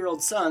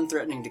 2-year-old son,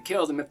 threatening to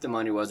kill them if the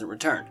money wasn't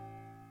returned.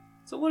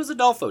 So what does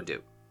Adolfo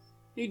do?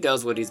 He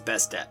does what he's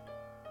best at.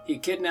 He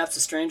kidnaps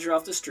a stranger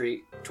off the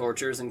street,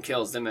 tortures and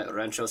kills them at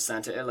Rancho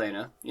Santa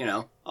Elena,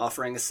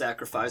 offering a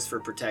sacrifice for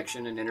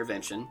protection and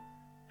intervention.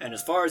 And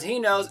as far as he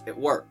knows, it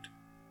worked.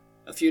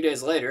 A few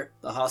days later,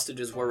 the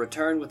hostages were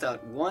returned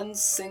without one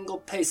single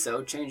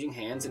peso changing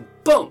hands, and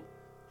boom!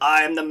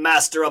 I am the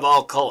master of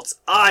all cults.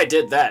 I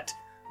did that.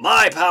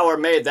 My power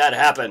made that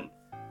happen.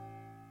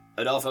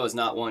 Adolfo is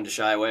not one to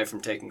shy away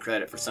from taking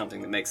credit for something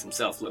that makes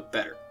himself look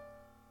better.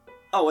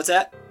 Oh, what's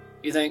that?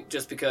 You think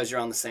just because you're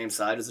on the same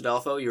side as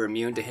Adolfo, you're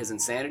immune to his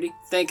insanity?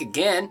 Think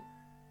again!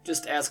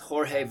 Just ask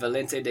Jorge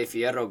Valente de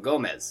Fierro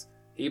Gomez.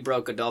 He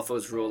broke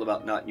Adolfo's rule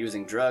about not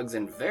using drugs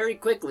and very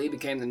quickly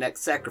became the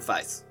next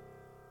sacrifice.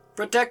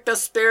 Protect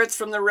us spirits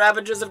from the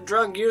ravages of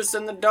drug use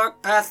and the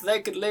dark path they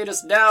could lead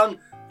us down.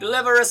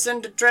 Deliver us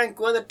into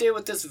tranquility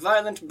with this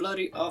violent,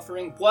 bloody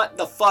offering. What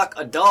the fuck,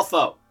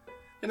 Adolfo?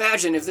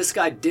 Imagine if this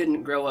guy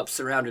didn't grow up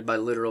surrounded by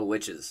literal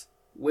witches.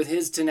 With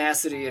his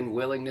tenacity and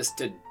willingness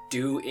to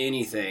do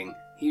anything,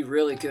 he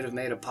really could have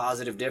made a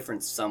positive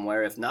difference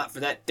somewhere, if not for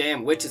that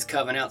damn witches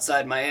coven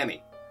outside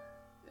Miami.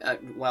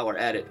 While we're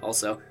at it,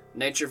 also,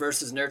 nature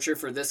versus nurture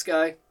for this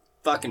guy?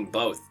 Fucking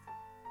both.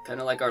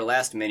 Kinda like our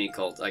last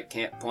mini-cult, I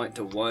can't point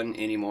to one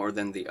any more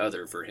than the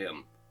other for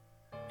him.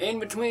 In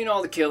between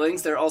all the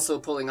killings, they're also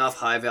pulling off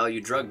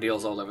high-value drug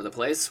deals all over the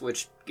place,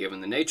 which,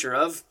 given the nature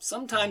of,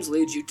 sometimes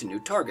leads you to new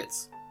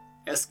targets.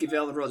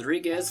 Esquivel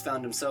Rodriguez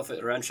found himself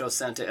at Rancho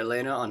Santa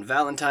Elena on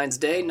Valentine's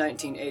Day,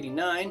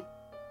 1989.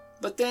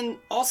 But then,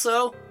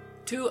 also,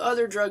 2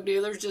 other drug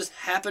dealers just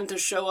happened to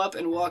show up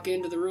and walk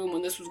into the room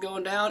when this was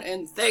going down,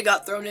 and they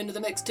got thrown into the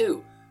mix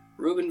too.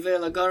 Ruben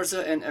Vela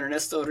Garza and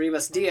Ernesto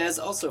Rivas Diaz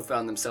also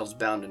found themselves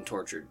bound and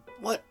tortured.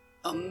 What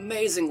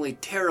amazingly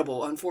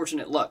terrible,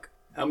 unfortunate luck.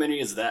 How many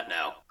is that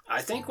now? I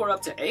think we're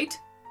up to 8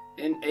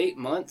 in 8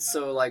 months,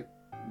 so like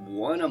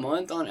 1 a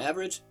month on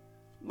average.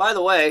 By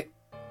the way,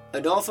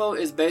 Adolfo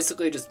is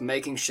basically just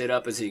making shit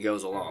up as he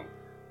goes along.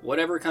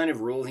 Whatever kind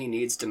of rule he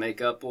needs to make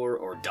up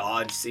or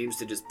dodge seems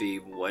to just be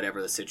whatever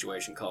the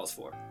situation calls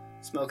for.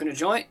 Smoking a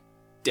joint?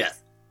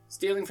 Death.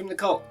 Stealing from the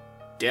cult?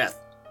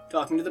 Death.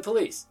 Talking to the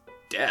police?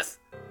 Death.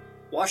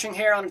 Washing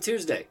hair on a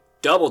Tuesday?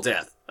 Double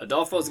death.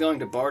 Adolfo's going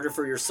to barter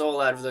for your soul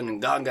out of the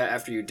Nganga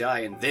after you die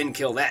and then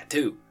kill that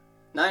too.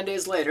 9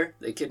 days later,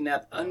 they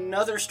kidnap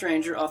another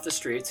stranger off the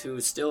streets who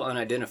is still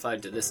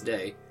unidentified to this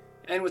day.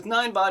 And with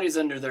 9 bodies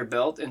under their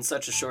belt in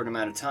such a short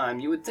amount of time,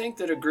 you would think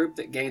that a group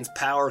that gains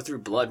power through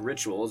blood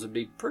rituals would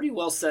be pretty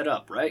well set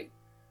up, right?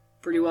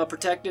 Pretty well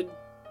protected?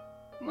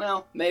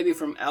 Well, maybe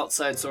from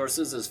outside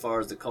sources as far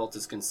as the cult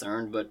is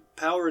concerned, but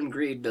power and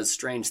greed does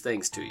strange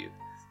things to you.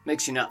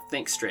 Makes you not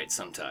think straight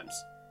sometimes.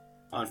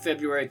 On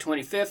February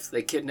 25th,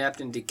 they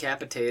kidnapped and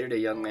decapitated a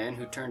young man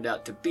who turned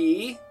out to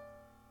be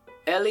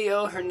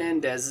Elio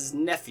Hernandez's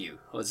nephew,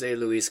 Jose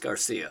Luis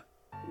Garcia.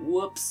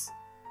 Whoops.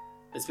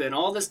 They spent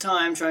all this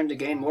time trying to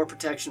gain more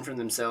protection from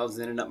themselves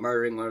and ended up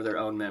murdering one of their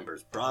own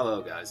members.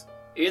 Bravo, guys.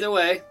 Either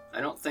way,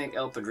 I don't think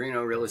El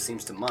Padrino really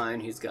seems to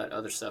mind. He's got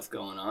other stuff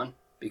going on,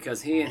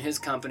 because he and his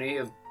company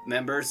of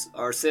members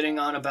are sitting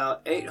on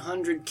about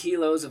 800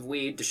 kilos of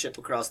weed to ship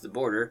across the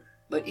border.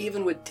 But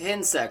even with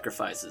 10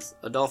 sacrifices,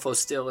 Adolfo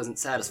still isn't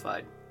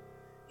satisfied.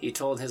 He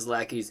told his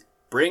lackeys,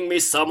 "Bring me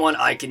someone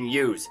I can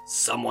use,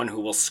 someone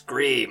who will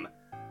scream."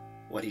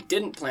 What he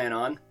didn't plan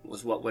on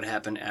was what would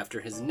happen after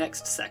his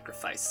next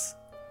sacrifice.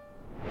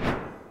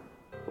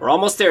 We're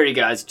almost there, you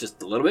guys,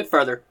 just a little bit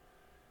further.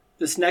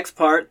 This next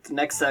part, the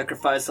next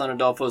sacrifice on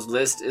Adolfo's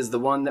list, is the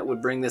one that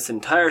would bring this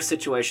entire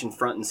situation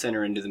front and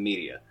center into the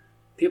media.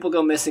 People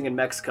go missing in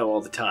Mexico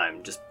all the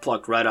time, just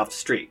plucked right off the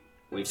street.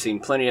 We've seen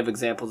plenty of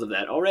examples of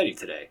that already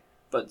today,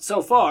 but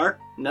so far,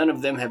 none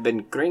of them have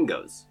been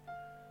gringos.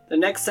 The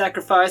next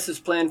sacrifice is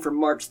planned for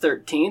March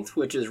 13th,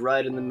 which is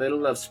right in the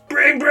middle of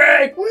spring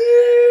break!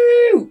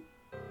 Woo!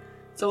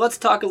 So let's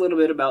talk a little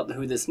bit about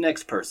who this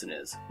next person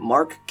is,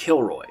 Mark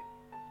Kilroy.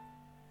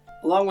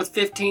 Along with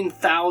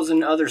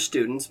 15,000 other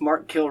students,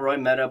 Mark Kilroy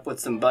met up with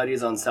some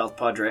buddies on South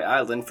Padre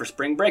Island for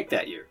spring break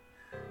that year.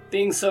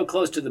 Being so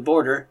close to the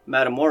border,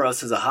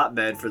 Matamoros is a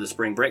hotbed for the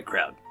spring break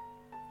crowd.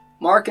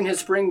 Mark and his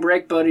spring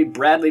break buddy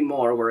Bradley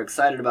Moore were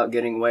excited about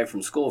getting away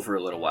from school for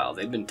a little while.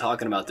 They'd been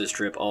talking about this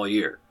trip all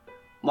year.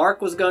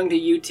 Mark was going to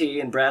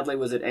UT and Bradley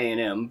was at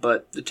A&M,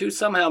 but the two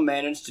somehow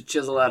managed to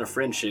chisel out a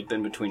friendship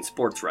in between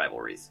sports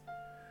rivalries.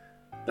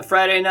 The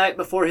Friday night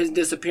before his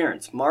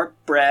disappearance, Mark,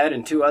 Brad,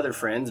 and 2 other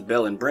friends,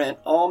 Bill and Brent,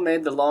 all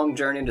made the long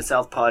journey to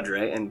South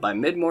Padre, and by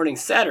mid-morning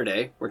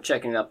Saturday, were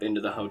checking up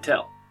into the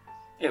hotel.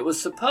 It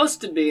was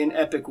supposed to be an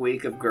epic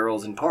week of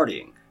girls and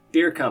partying.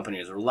 Beer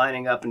companies were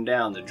lining up and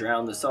down to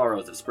drown the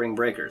sorrows of spring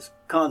breakers.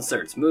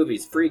 Concerts,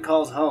 movies, free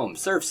calls home,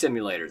 surf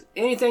simulators,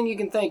 anything you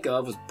can think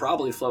of was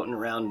probably floating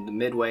around the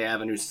Midway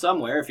Avenue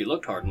somewhere if you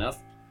looked hard enough.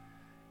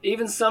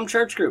 Even some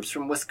church groups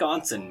from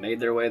Wisconsin made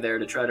their way there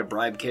to try to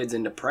bribe kids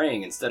into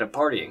praying instead of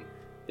partying.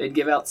 They'd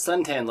give out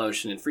suntan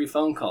lotion and free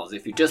phone calls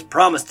if you just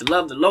promised to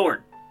love the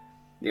Lord.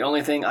 The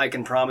only thing I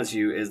can promise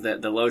you is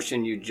that the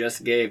lotion you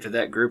just gave to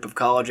that group of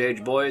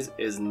college-age boys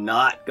is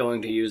not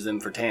going to use them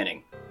for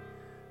tanning.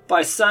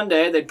 By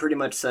Sunday, they'd pretty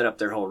much set up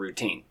their whole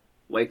routine.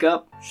 Wake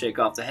up, shake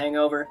off the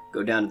hangover,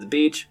 go down to the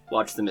beach,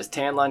 watch the Miss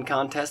Tan Line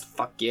contest,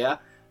 fuck yeah,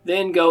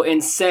 then go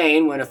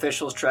insane when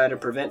officials try to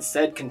prevent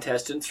said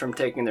contestants from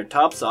taking their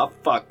tops off,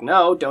 fuck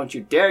no, don't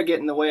you dare get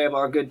in the way of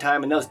our good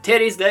time, and those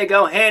titties, they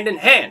go hand in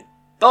hand.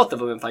 Both of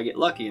them if I get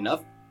lucky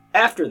enough.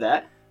 After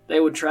that, they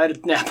would try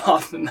to nap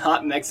off the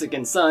hot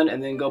Mexican sun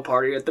and then go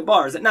party at the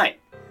bars at night.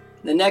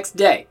 The next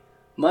day,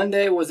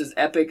 Monday, was as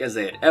epic as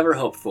they had ever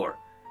hoped for.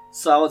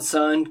 Solid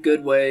sun,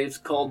 good waves,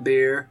 cold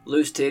beer,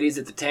 loose titties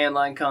at the tan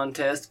line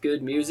contest,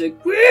 good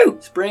music. Woo!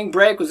 Spring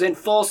break was in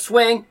full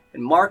swing,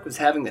 and Mark was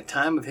having the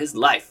time of his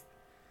life.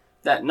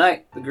 That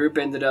night, the group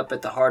ended up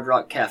at the Hard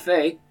Rock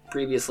Cafe,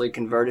 previously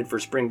converted for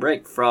spring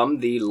break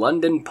from the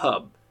London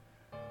Pub.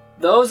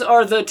 Those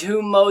are the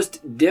 2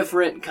 most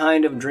different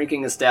kind of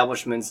drinking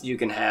establishments you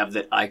can have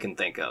that I can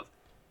think of.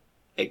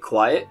 A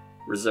quiet,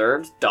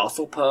 reserved,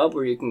 docile pub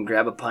where you can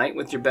grab a pint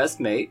with your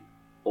best mate,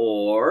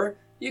 or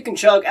you can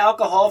chug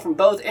alcohol from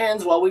both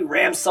ends while we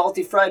ram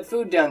salty fried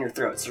food down your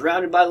throat,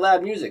 surrounded by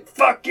loud music.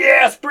 Fuck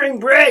yeah, spring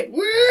break!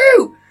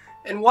 Woo!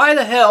 And why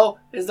the hell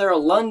is there a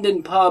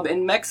London pub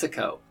in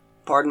Mexico?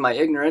 Pardon my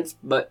ignorance,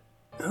 but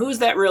who's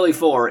that really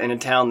for in a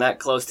town that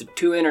close to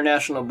 2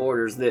 international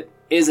borders that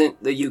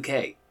isn't the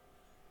UK?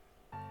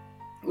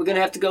 We're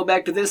gonna have to go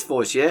back to this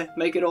voice, yeah?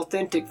 Make it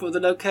authentic for the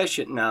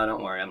location. No,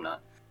 don't worry, I'm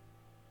not.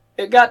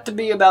 It got to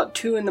be about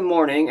 2 in the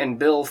morning, and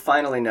Bill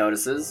finally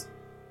notices,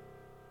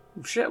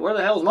 shit, where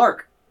the hell's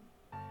Mark?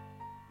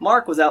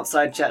 Mark was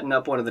outside chatting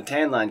up one of the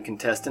tan line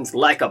contestants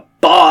like a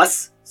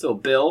boss. So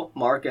Bill,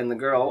 Mark, and the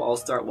girl all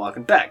start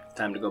walking back.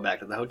 Time to go back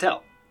to the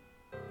hotel.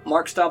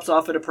 Mark stops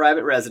off at a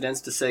private residence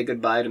to say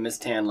goodbye to Miss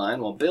Tanline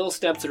while Bill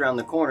steps around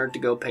the corner to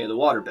go pay the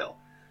water bill.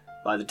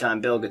 By the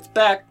time Bill gets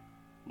back,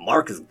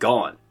 Mark is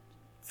gone.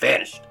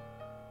 Vanished.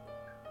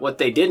 What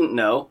they didn't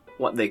know,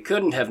 what they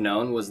couldn't have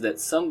known, was that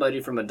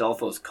somebody from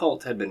Adolfo's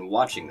cult had been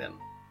watching them.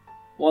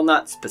 Well,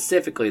 not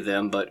specifically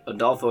them, but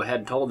Adolfo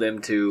had told them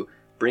to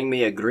bring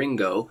me a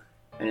gringo,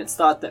 and it's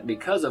thought that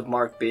because of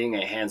Mark being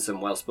a handsome,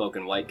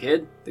 well-spoken white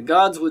kid, the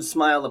gods would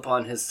smile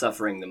upon his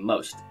suffering the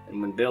most, and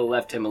when Bill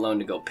left him alone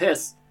to go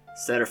piss,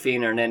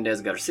 Serafin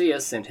Hernandez Garcia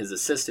sent his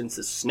assistants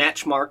to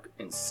snatch Mark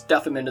and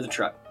stuff him into the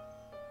truck.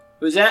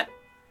 Who's that?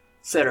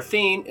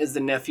 Serafin is the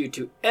nephew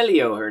to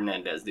Elio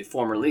Hernandez, the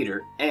former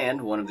leader,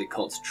 and one of the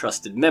cult's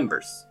trusted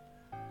members.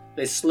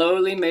 They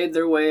slowly made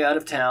their way out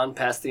of town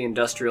past the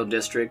industrial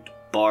district,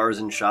 bars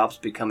and shops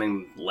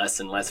becoming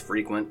less and less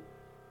frequent,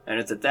 and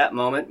it's at that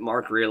moment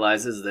Mark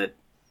realizes that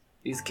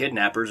these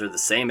kidnappers are the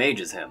same age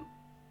as him.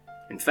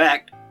 In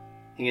fact,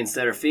 he and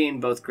Serafin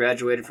both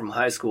graduated from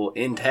high school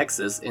in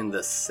Texas in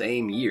the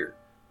same year.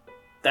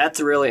 That's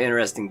a really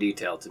interesting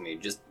detail to me,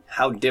 just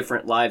how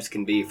different lives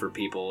can be for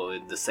people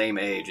the same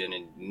age and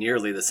in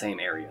nearly the same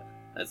area.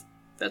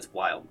 That's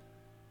wild.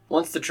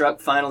 Once the truck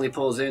finally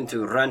pulls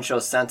into Rancho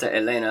Santa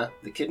Elena,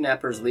 the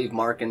kidnappers leave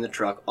Mark in the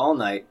truck all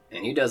night,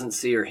 and he doesn't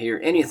see or hear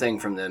anything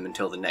from them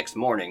until the next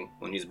morning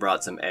when he's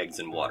brought some eggs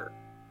and water.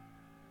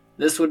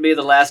 This would be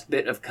the last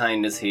bit of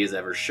kindness he has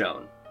ever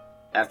shown.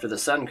 After the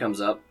sun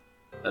comes up,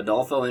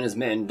 Adolfo and his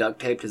men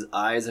duct-taped his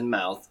eyes and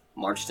mouth,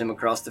 marched him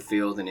across the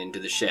field and into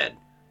the shed,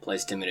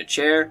 placed him in a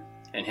chair,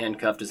 and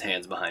handcuffed his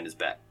hands behind his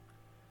back.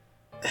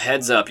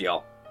 Heads up,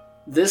 y'all.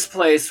 This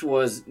place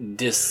was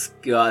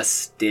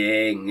disgusting.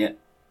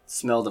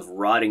 Smelled of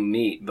rotting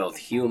meat, both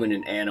human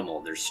and animal.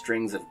 There's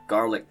strings of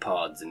garlic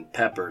pods and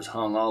peppers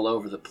hung all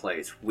over the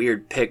place.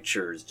 Weird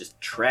pictures,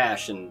 just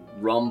trash and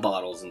rum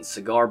bottles and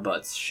cigar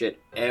butts, shit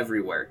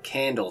everywhere.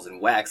 Candles and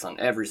wax on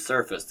every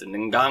surface. And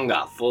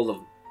nganga full of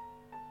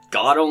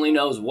God only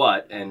knows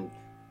what, and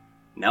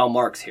now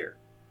Mark's here.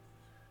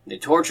 They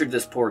tortured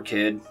this poor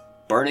kid,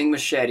 burning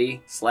machete,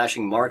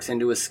 slashing marks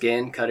into his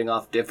skin, cutting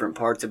off different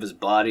parts of his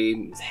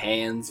body, his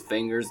hands,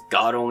 fingers,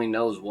 God only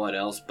knows what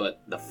else, but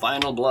the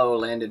final blow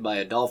landed by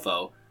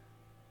Adolfo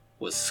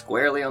was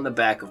squarely on the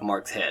back of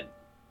Mark's head.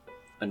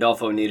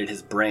 Adolfo needed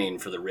his brain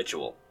for the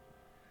ritual.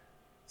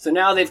 So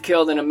now they've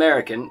killed an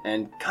American,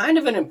 and kind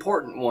of an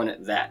important one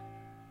at that.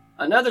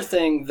 Another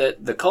thing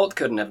that the cult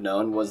couldn't have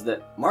known was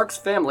that Mark's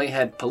family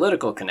had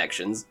political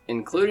connections,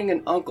 including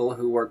an uncle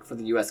who worked for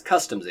the U.S.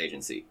 Customs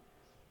Agency.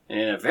 And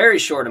in a very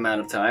short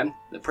amount of time,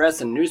 the press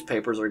and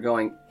newspapers are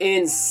going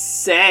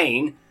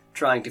insane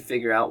trying to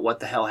figure out what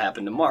the hell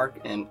happened to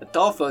Mark, and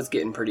Adolfo's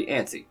getting pretty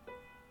antsy.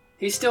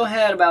 He still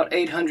had about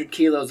 800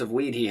 kilos of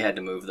weed he had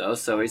to move, though,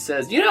 so he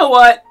says, you know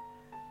what?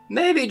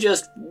 Maybe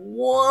just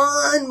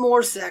one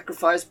more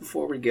sacrifice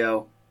before we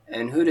go.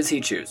 And who does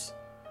he choose?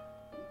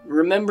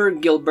 Remember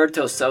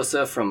Gilberto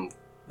Sosa from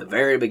the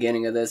very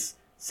beginning of this?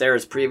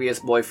 Sarah's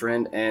previous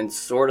boyfriend, and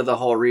sort of the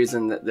whole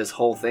reason that this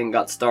whole thing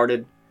got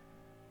started?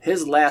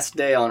 His last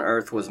day on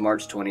Earth was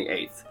March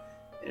 28th.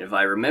 And if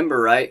I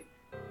remember right,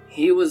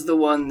 he was the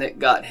one that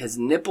got his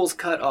nipples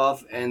cut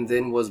off and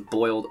then was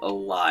boiled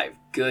alive.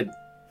 Good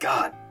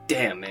God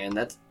damn, man.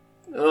 That's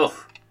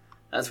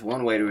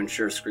one way to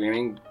ensure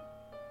screaming.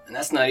 And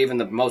that's not even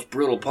the most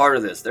brutal part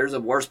of this. There's a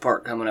worse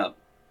part coming up.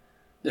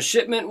 The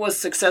shipment was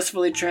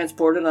successfully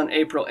transported on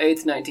April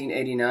 8th,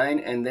 1989,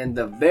 and then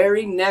the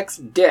very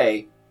next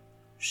day,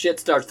 shit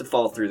starts to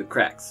fall through the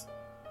cracks.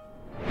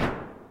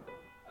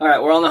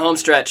 Alright, we're on the home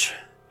stretch.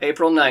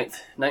 April 9th,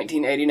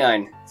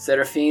 1989.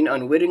 Serafin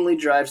unwittingly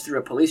drives through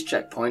a police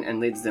checkpoint and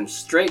leads them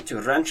straight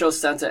to Rancho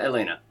Santa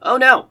Elena. Oh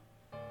no!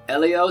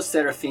 Elio,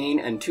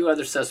 Serafin, and 2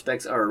 other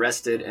suspects are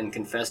arrested and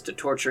confess to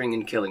torturing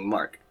and killing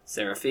Mark,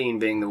 Serafin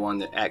being the one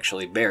that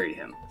actually buried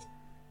him.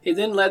 He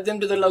then led them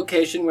to the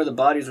location where the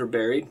bodies were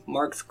buried.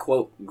 Mark's,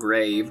 quote,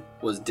 grave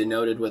was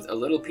denoted with a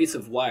little piece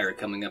of wire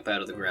coming up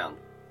out of the ground.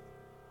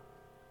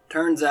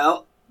 Turns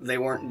out, they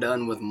weren't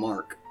done with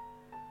Mark.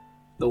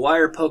 The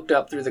wire poked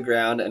up through the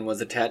ground and was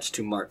attached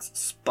to Mark's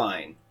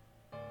spine.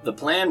 The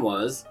plan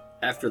was,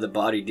 after the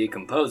body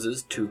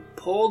decomposes, to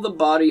pull the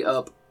body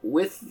up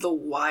with the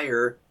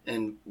wire,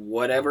 and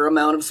whatever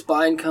amount of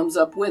spine comes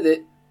up with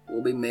it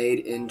will be made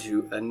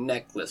into a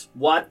necklace.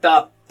 What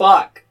the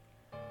fuck?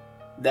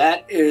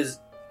 That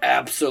is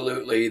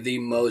absolutely the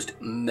most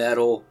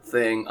metal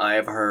thing I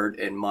have heard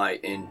in my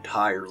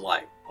entire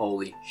life.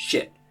 Holy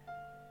shit.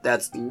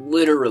 That's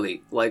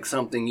literally like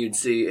something you'd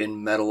see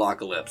in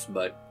Metalocalypse,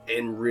 but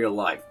in real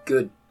life.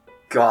 Good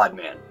God,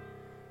 man.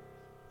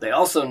 They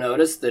also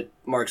noticed that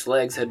Mark's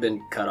legs had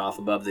been cut off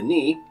above the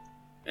knee,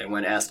 and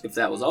when asked if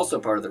that was also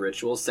part of the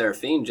ritual,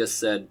 Serafin just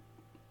said,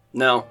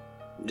 no,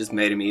 it just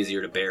made him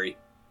easier to bury.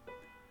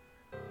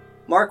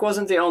 Mark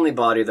wasn't the only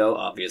body, though,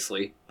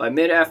 obviously. By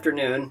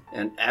mid-afternoon,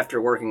 and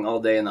after working all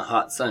day in the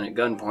hot sun at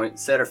gunpoint,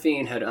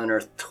 Serafin had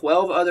unearthed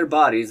 12 other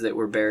bodies that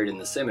were buried in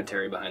the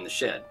cemetery behind the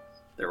shed.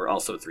 There were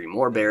also 3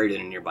 more buried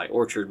in a nearby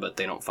orchard, but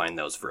they don't find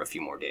those for a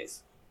few more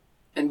days.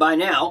 And by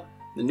now,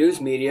 the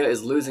news media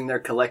is losing their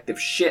collective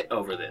shit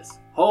over this.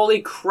 Holy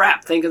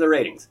crap, think of the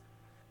ratings.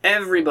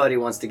 Everybody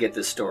wants to get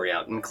this story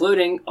out,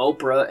 including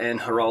Oprah and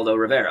Geraldo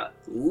Rivera.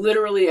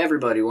 Literally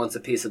everybody wants a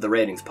piece of the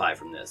ratings pie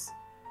from this.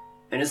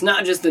 And it's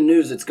not just the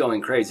news that's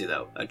going crazy,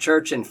 though. A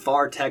church in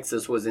Far,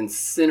 Texas was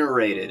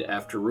incinerated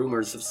after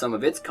rumors of some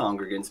of its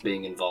congregants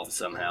being involved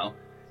somehow.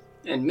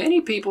 And many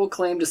people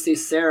claim to see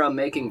Sarah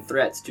making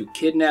threats to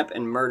kidnap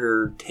and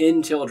murder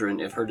 10 children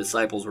if her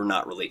disciples were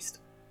not released.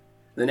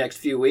 The next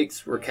few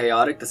weeks were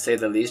chaotic, to say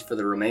the least, for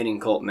the remaining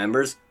cult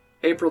members.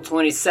 April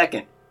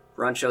 22nd,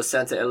 Rancho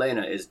Santa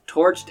Elena is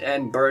torched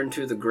and burned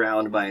to the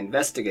ground by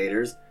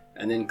investigators,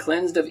 and then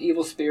cleansed of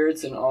evil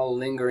spirits and all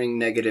lingering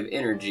negative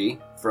energy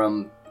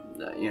from,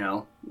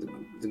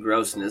 the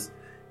grossness.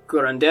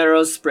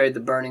 Curanderos sprayed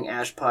the burning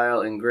ash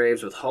pile in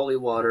graves with holy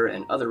water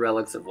and other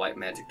relics of white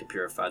magic to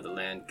purify the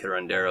land.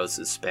 Curanderos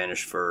is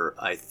Spanish for,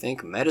 I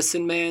think,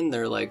 medicine man.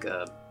 They're like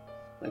the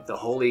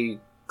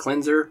holy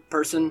cleanser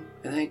person,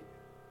 I think.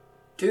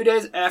 2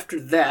 days after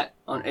that,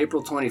 on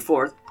April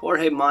 24th,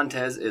 Jorge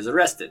Montes is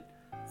arrested.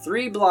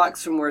 3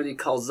 blocks from where the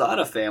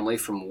Calzada family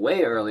from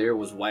way earlier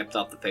was wiped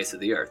off the face of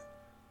the earth.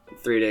 And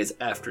 3 days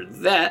after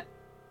that,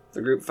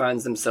 the group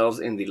finds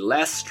themselves in the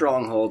last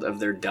stronghold of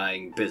their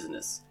dying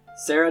business.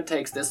 Sarah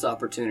takes this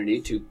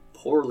opportunity to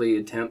poorly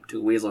attempt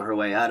to weasel her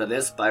way out of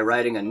this by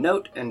writing a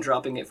note and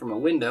dropping it from a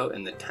window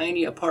in the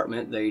tiny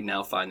apartment they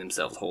now find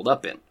themselves holed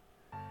up in.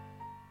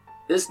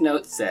 This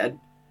note said,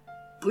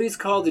 "Please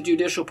call the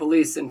judicial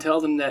police and tell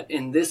them that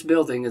in this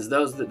building is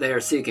those that they are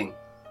seeking.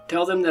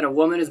 Tell them that a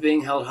woman is being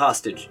held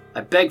hostage.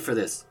 I beg for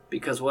this,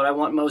 because what I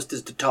want most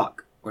is to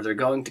talk, or they're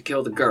going to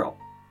kill the girl."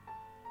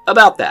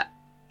 About that.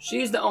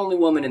 She's the only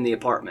woman in the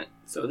apartment,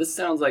 so this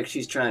sounds like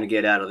she's trying to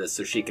get out of this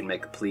so she can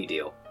make a plea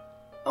deal.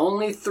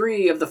 Only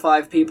 3 of the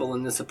 5 people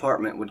in this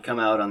apartment would come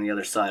out on the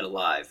other side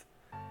alive.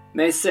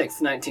 May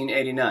 6,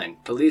 1989,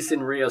 police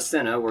in Rio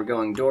Sena were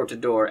going door to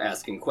door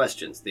asking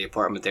questions. The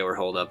apartment they were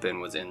holed up in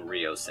was in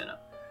Rio Sena,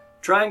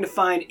 trying to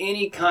find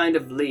any kind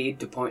of lead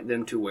to point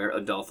them to where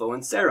Adolfo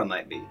and Sarah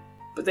might be.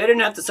 But they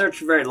didn't have to search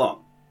for very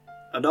long.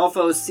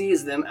 Adolfo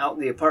sees them out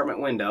the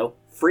apartment window,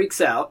 freaks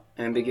out,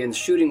 and begins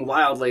shooting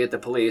wildly at the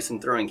police and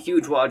throwing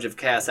huge wads of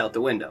cash out the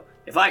window.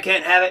 "If I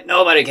can't have it,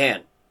 nobody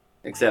can."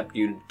 Except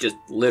you just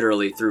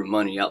literally threw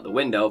money out the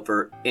window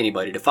for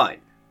anybody to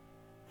find.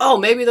 Oh,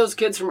 maybe those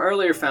kids from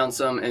earlier found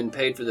some and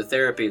paid for the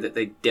therapy that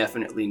they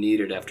definitely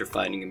needed after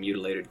finding a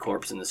mutilated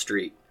corpse in the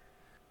street.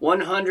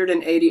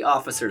 180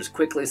 officers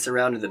quickly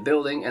surrounded the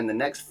building, and the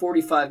next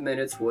 45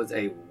 minutes was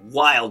a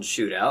wild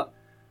shootout.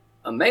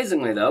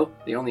 Amazingly, though,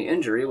 the only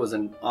injury was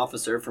an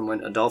officer from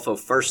when Adolfo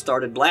first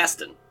started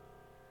blasting.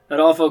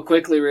 Adolfo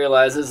quickly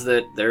realizes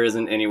that there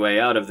isn't any way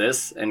out of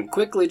this, and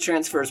quickly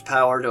transfers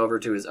power over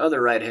to his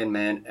other right-hand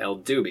man, El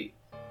Dubi.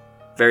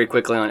 Very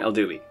quickly on El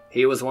Dubi.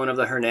 He was one of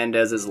the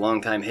Hernandez's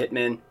longtime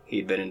hitmen.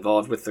 He'd been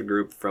involved with the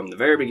group from the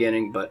very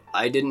beginning, but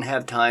I didn't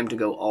have time to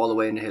go all the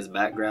way into his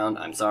background.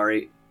 I'm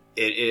sorry.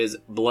 It is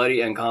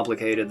bloody and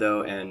complicated,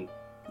 though, and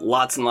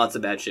lots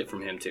of bad shit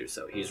from him, too.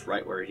 So he's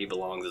right where he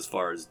belongs as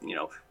far as,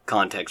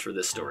 context for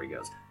this story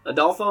goes.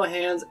 Adolfo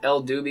hands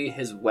El Dubi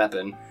his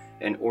weapon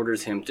and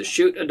orders him to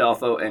shoot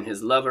Adolfo and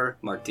his lover,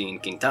 Martin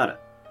Quintana.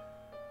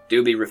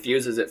 Duby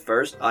refuses at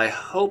first. I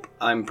hope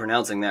I'm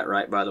pronouncing that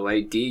right, by the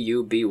way.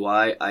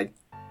 D-U-B-Y.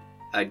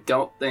 I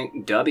don't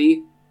think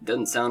Dubby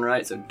doesn't sound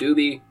right, so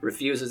Duby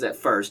refuses at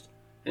first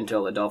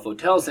until Adolfo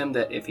tells him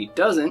that if he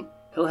doesn't,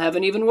 he'll have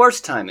an even worse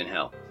time in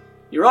hell.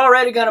 "You're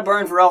already going to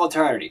burn for all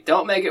eternity.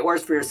 Don't make it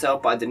worse for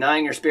yourself by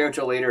denying your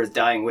spiritual leader his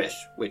dying wish,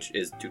 which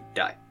is to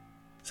die."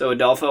 So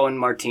Adolfo and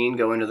Martin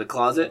go into the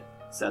closet,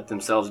 set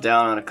themselves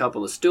down on a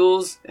couple of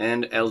stools,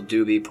 and El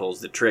Dubi pulls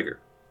the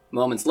trigger.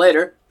 Moments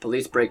later,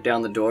 police break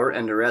down the door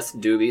and arrest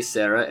Dubi,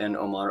 Sarah, and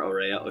Omar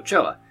Orea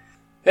Ochoa.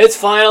 It's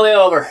finally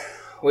over.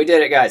 We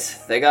did it,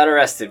 guys. They got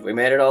arrested. We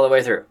made it all the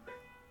way through.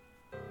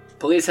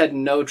 Police had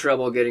no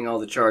trouble getting all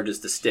the charges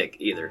to stick,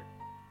 either.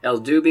 El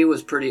Dubi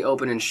was pretty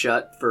open and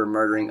shut for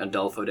murdering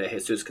Adolfo de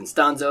Jesus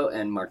Constanzo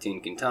and Martin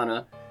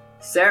Quintana.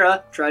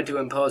 Sarah tried to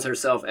impose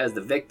herself as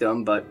the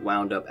victim, but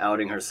wound up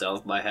outing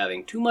herself by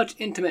having too much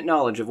intimate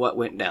knowledge of what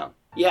went down.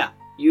 Yeah,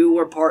 you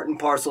were part and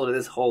parcel to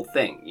this whole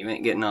thing. You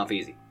ain't getting off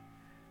easy.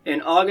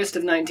 In August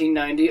of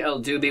 1990,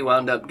 El Dubi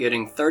wound up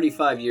getting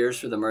 35 years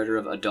for the murder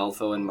of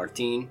Adolfo and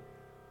Martin.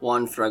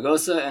 Juan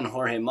Fragosa and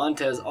Jorge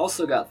Montes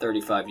also got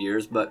 35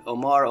 years, but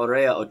Omar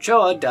Orea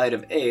Ochoa died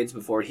of AIDS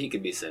before he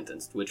could be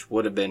sentenced, which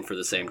would have been for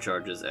the same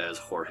charges as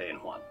Jorge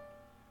and Juan.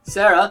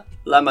 Sarah,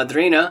 La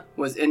Madrina,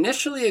 was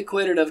initially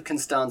acquitted of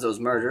Constanzo's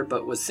murder,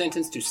 but was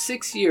sentenced to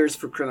 6 years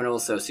for criminal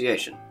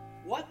association.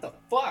 What the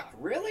fuck,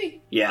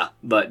 really? Yeah,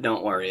 but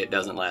don't worry, it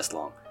doesn't last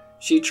long.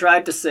 She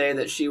tried to say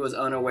that she was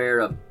unaware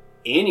of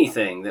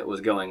anything that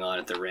was going on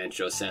at the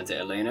Rancho Santa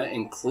Elena,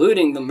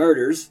 including the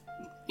murders.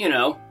 You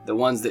know, the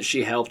ones that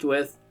she helped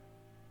with.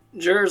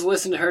 Jurors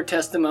listened to her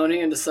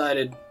testimony and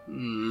decided,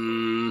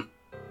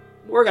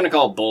 we're gonna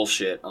call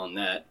bullshit on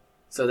that.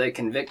 So they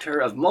convict her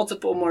of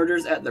multiple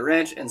murders at the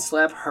ranch and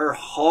slap her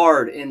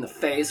hard in the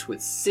face with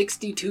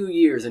 62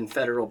 years in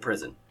federal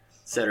prison.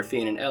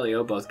 Serafine and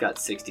Elio both got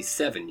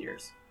 67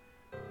 years.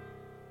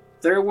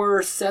 There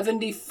were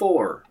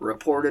 74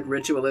 reported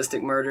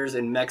ritualistic murders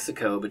in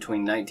Mexico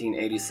between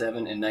 1987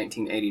 and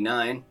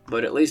 1989,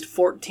 but at least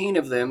 14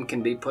 of them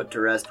can be put to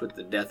rest with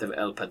the death of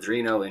El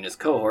Padrino and his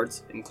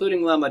cohorts,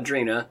 including La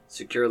Madrina,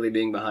 securely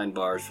being behind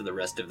bars for the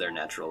rest of their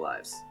natural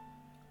lives.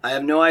 I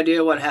have no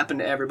idea what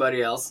happened to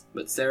everybody else,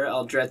 but Sarah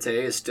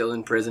Aldrete is still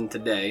in prison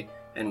today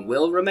and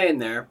will remain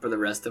there for the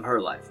rest of her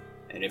life.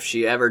 And if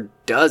she ever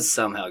does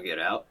somehow get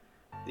out,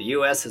 the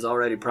U.S. has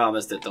already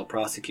promised that they'll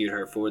prosecute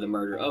her for the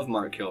murder of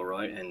Mark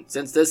Kilroy, and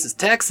since this is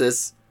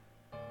Texas,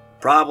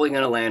 probably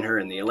going to land her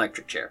in the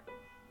electric chair.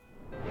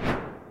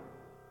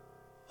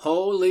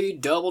 Holy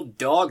double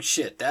dog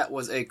shit, that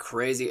was a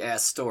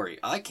crazy-ass story.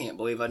 I can't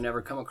believe I'd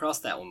never come across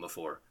that one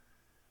before.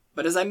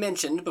 But as I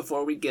mentioned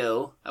before we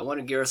go, I want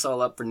to gear us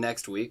all up for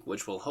next week,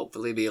 which will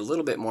hopefully be a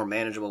little bit more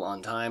manageable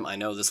on time. I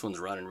know this one's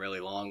running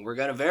really long. We're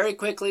going to very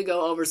quickly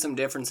go over some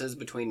differences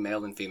between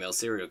male and female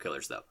serial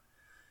killers, though.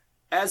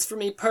 As for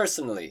me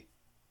personally,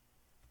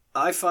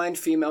 I find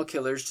female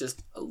killers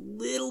just a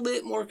little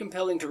bit more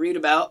compelling to read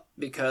about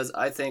because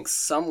I think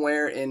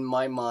somewhere in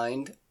my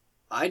mind,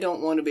 I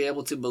don't want to be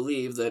able to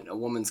believe that a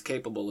woman's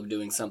capable of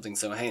doing something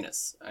so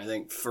heinous. I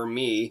think for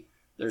me,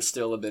 there's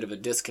still a bit of a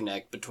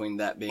disconnect between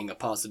that being a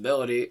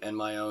possibility and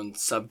my own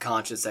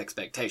subconscious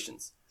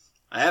expectations.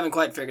 I haven't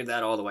quite figured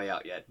that all the way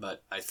out yet,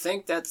 but I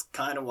think that's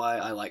kind of why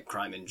I like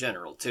crime in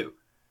general, too.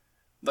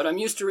 But I'm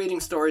used to reading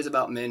stories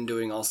about men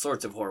doing all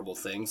sorts of horrible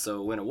things,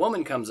 so when a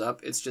woman comes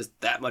up, it's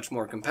just that much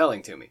more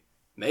compelling to me.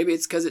 Maybe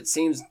it's because it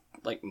seems,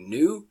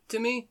 new to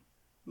me?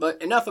 But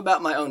enough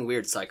about my own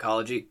weird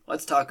psychology.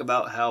 Let's talk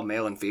about how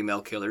male and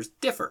female killers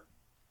differ.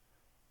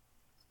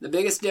 The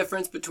biggest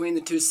difference between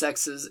the two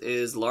sexes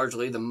is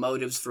largely the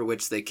motives for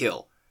which they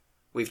kill.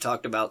 We've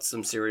talked about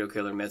some serial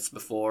killer myths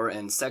before,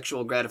 and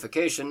sexual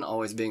gratification,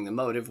 always being the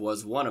motive,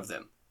 was one of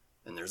them.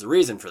 And there's a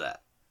reason for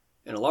that.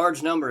 In a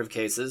large number of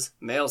cases,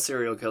 male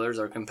serial killers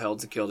are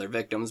compelled to kill their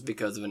victims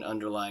because of an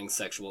underlying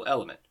sexual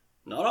element.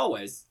 Not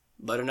always,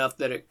 but enough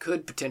that it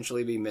could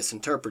potentially be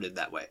misinterpreted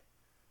that way.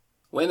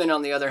 Women,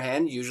 on the other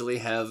hand, usually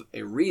have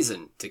a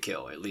reason to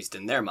kill, at least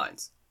in their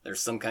minds.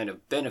 There's some kind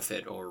of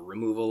benefit or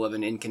removal of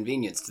an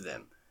inconvenience to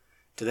them.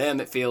 To them,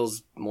 it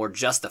feels more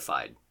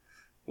justified.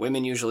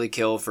 Women usually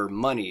kill for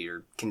money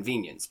or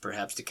convenience,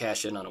 perhaps to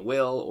cash in on a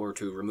will or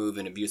to remove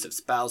an abusive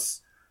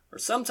spouse. Or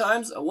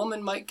sometimes a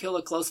woman might kill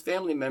a close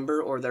family member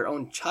or their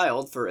own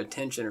child for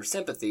attention or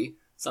sympathy,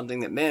 something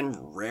that men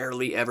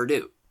rarely ever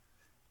do.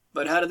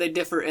 But how do they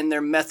differ in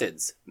their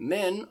methods?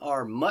 Men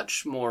are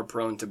much more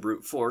prone to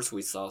brute force,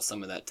 we saw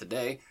some of that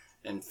today,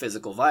 and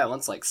physical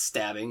violence like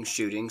stabbing,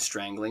 shooting,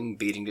 strangling,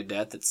 beating to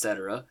death,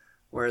 etc.,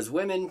 whereas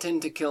women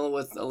tend to kill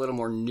with a little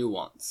more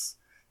nuance.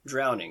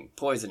 Drowning,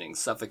 poisoning,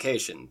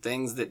 suffocation,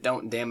 things that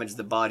don't damage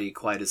the body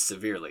quite as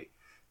severely,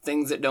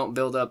 things that don't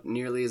build up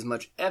nearly as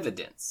much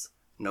evidence.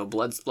 No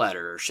blood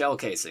splatter or shell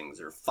casings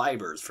or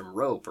fibers from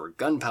rope or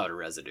gunpowder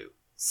residue.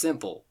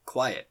 Simple,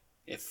 quiet,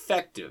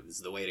 effective is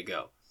the way to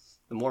go.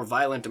 The more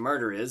violent a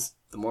murder is,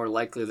 the more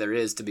likely there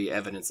is to be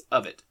evidence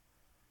of it.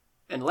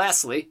 And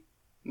lastly,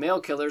 male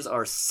killers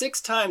are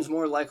 6 times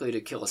more likely to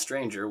kill a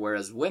stranger,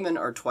 whereas women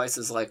are twice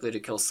as likely to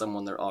kill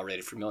someone they're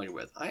already familiar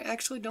with. I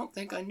actually don't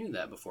think I knew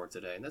that before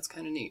today. That's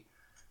kind of neat.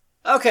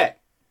 Okay,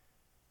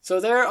 so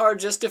there are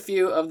just a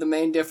few of the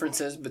main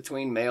differences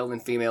between male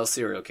and female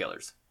serial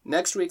killers.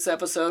 Next week's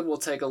episode, we'll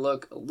take a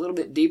look a little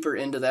bit deeper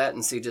into that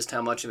and see just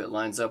how much of it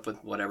lines up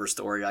with whatever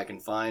story I can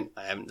find.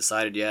 I haven't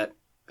decided yet.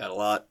 Got a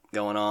lot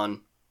going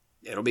on.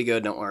 It'll be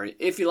good, don't worry.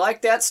 If you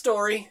like that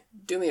story,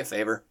 do me a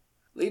favor.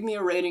 Leave me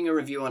a rating or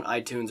review on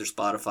iTunes or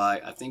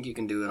Spotify. I think you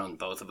can do it on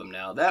both of them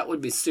now. That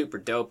would be super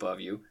dope of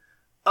you.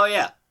 Oh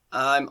yeah,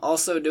 I'm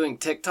also doing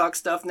TikTok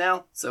stuff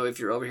now, so if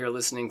you're over here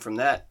listening from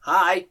that,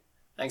 hi!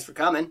 Thanks for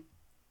coming.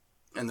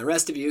 And the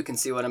rest of you can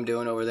see what I'm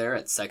doing over there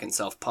at Second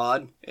Self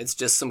Pod. It's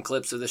just some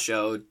clips of the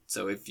show,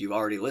 so if you've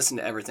already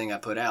listened to everything I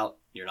put out,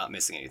 you're not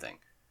missing anything.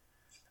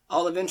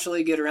 I'll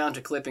eventually get around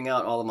to clipping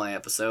out all of my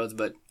episodes,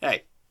 but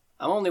hey,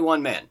 I'm only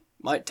one man.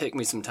 Might take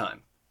me some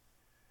time.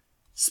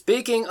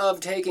 Speaking of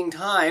taking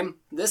time,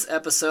 this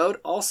episode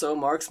also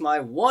marks my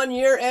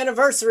 1-year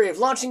anniversary of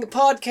launching a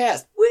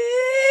podcast.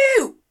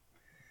 Woo!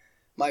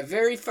 My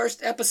very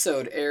first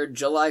episode aired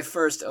July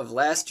 1st of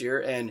last year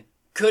and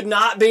could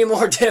not be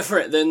more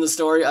different than the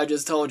story I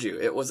just told you.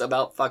 It was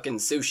about fucking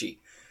sushi.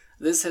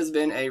 This has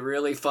been a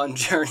really fun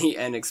journey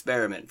and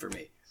experiment for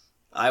me.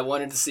 I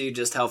wanted to see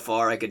just how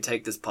far I could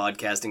take this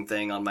podcasting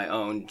thing on my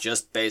own,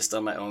 just based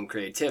on my own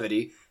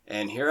creativity.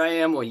 And here I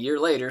am a year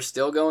later,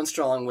 still going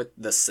strong with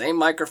the same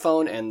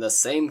microphone and the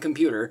same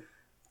computer,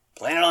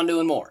 planning on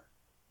doing more.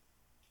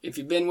 If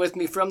you've been with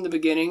me from the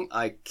beginning,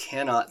 I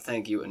cannot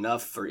thank you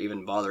enough for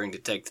even bothering to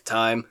take the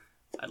time.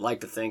 I'd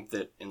like to think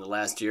that in the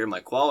last year my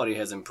quality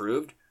has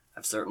improved.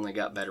 I've certainly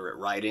got better at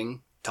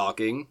writing,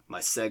 talking, my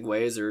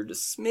segues are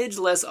just a smidge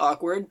less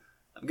awkward.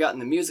 I've gotten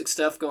the music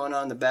stuff going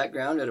on in the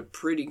background at a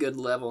pretty good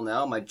level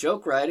now. My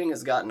joke writing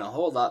has gotten a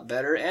whole lot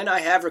better, and I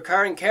have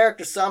recurring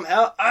characters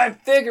somehow. I'm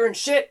figuring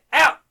shit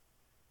out!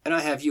 And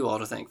I have you all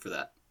to thank for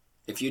that.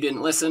 If you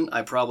didn't listen,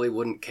 I probably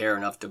wouldn't care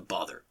enough to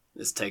bother.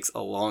 This takes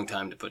a long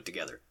time to put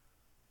together.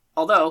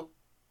 Although,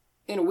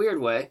 in a weird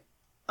way,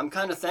 I'm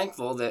kind of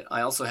thankful that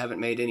I also haven't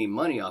made any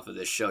money off of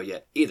this show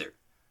yet either.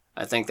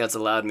 I think that's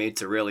allowed me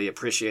to really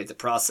appreciate the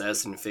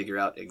process and figure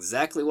out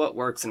exactly what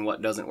works and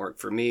what doesn't work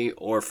for me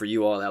or for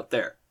you all out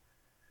there.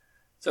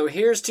 So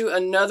here's to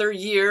another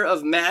year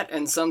of Matt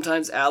and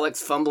sometimes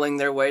Alex fumbling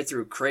their way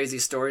through crazy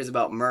stories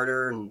about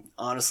murder and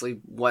honestly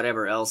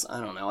whatever else. I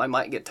don't know. I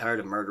might get tired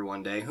of murder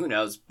one day. Who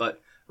knows?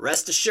 But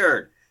rest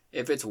assured,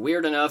 if it's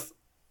weird enough,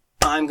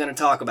 I'm going to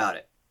talk about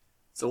it.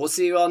 So we'll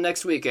see you all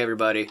next week,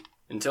 everybody.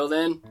 Until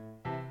then,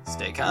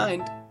 stay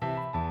kind.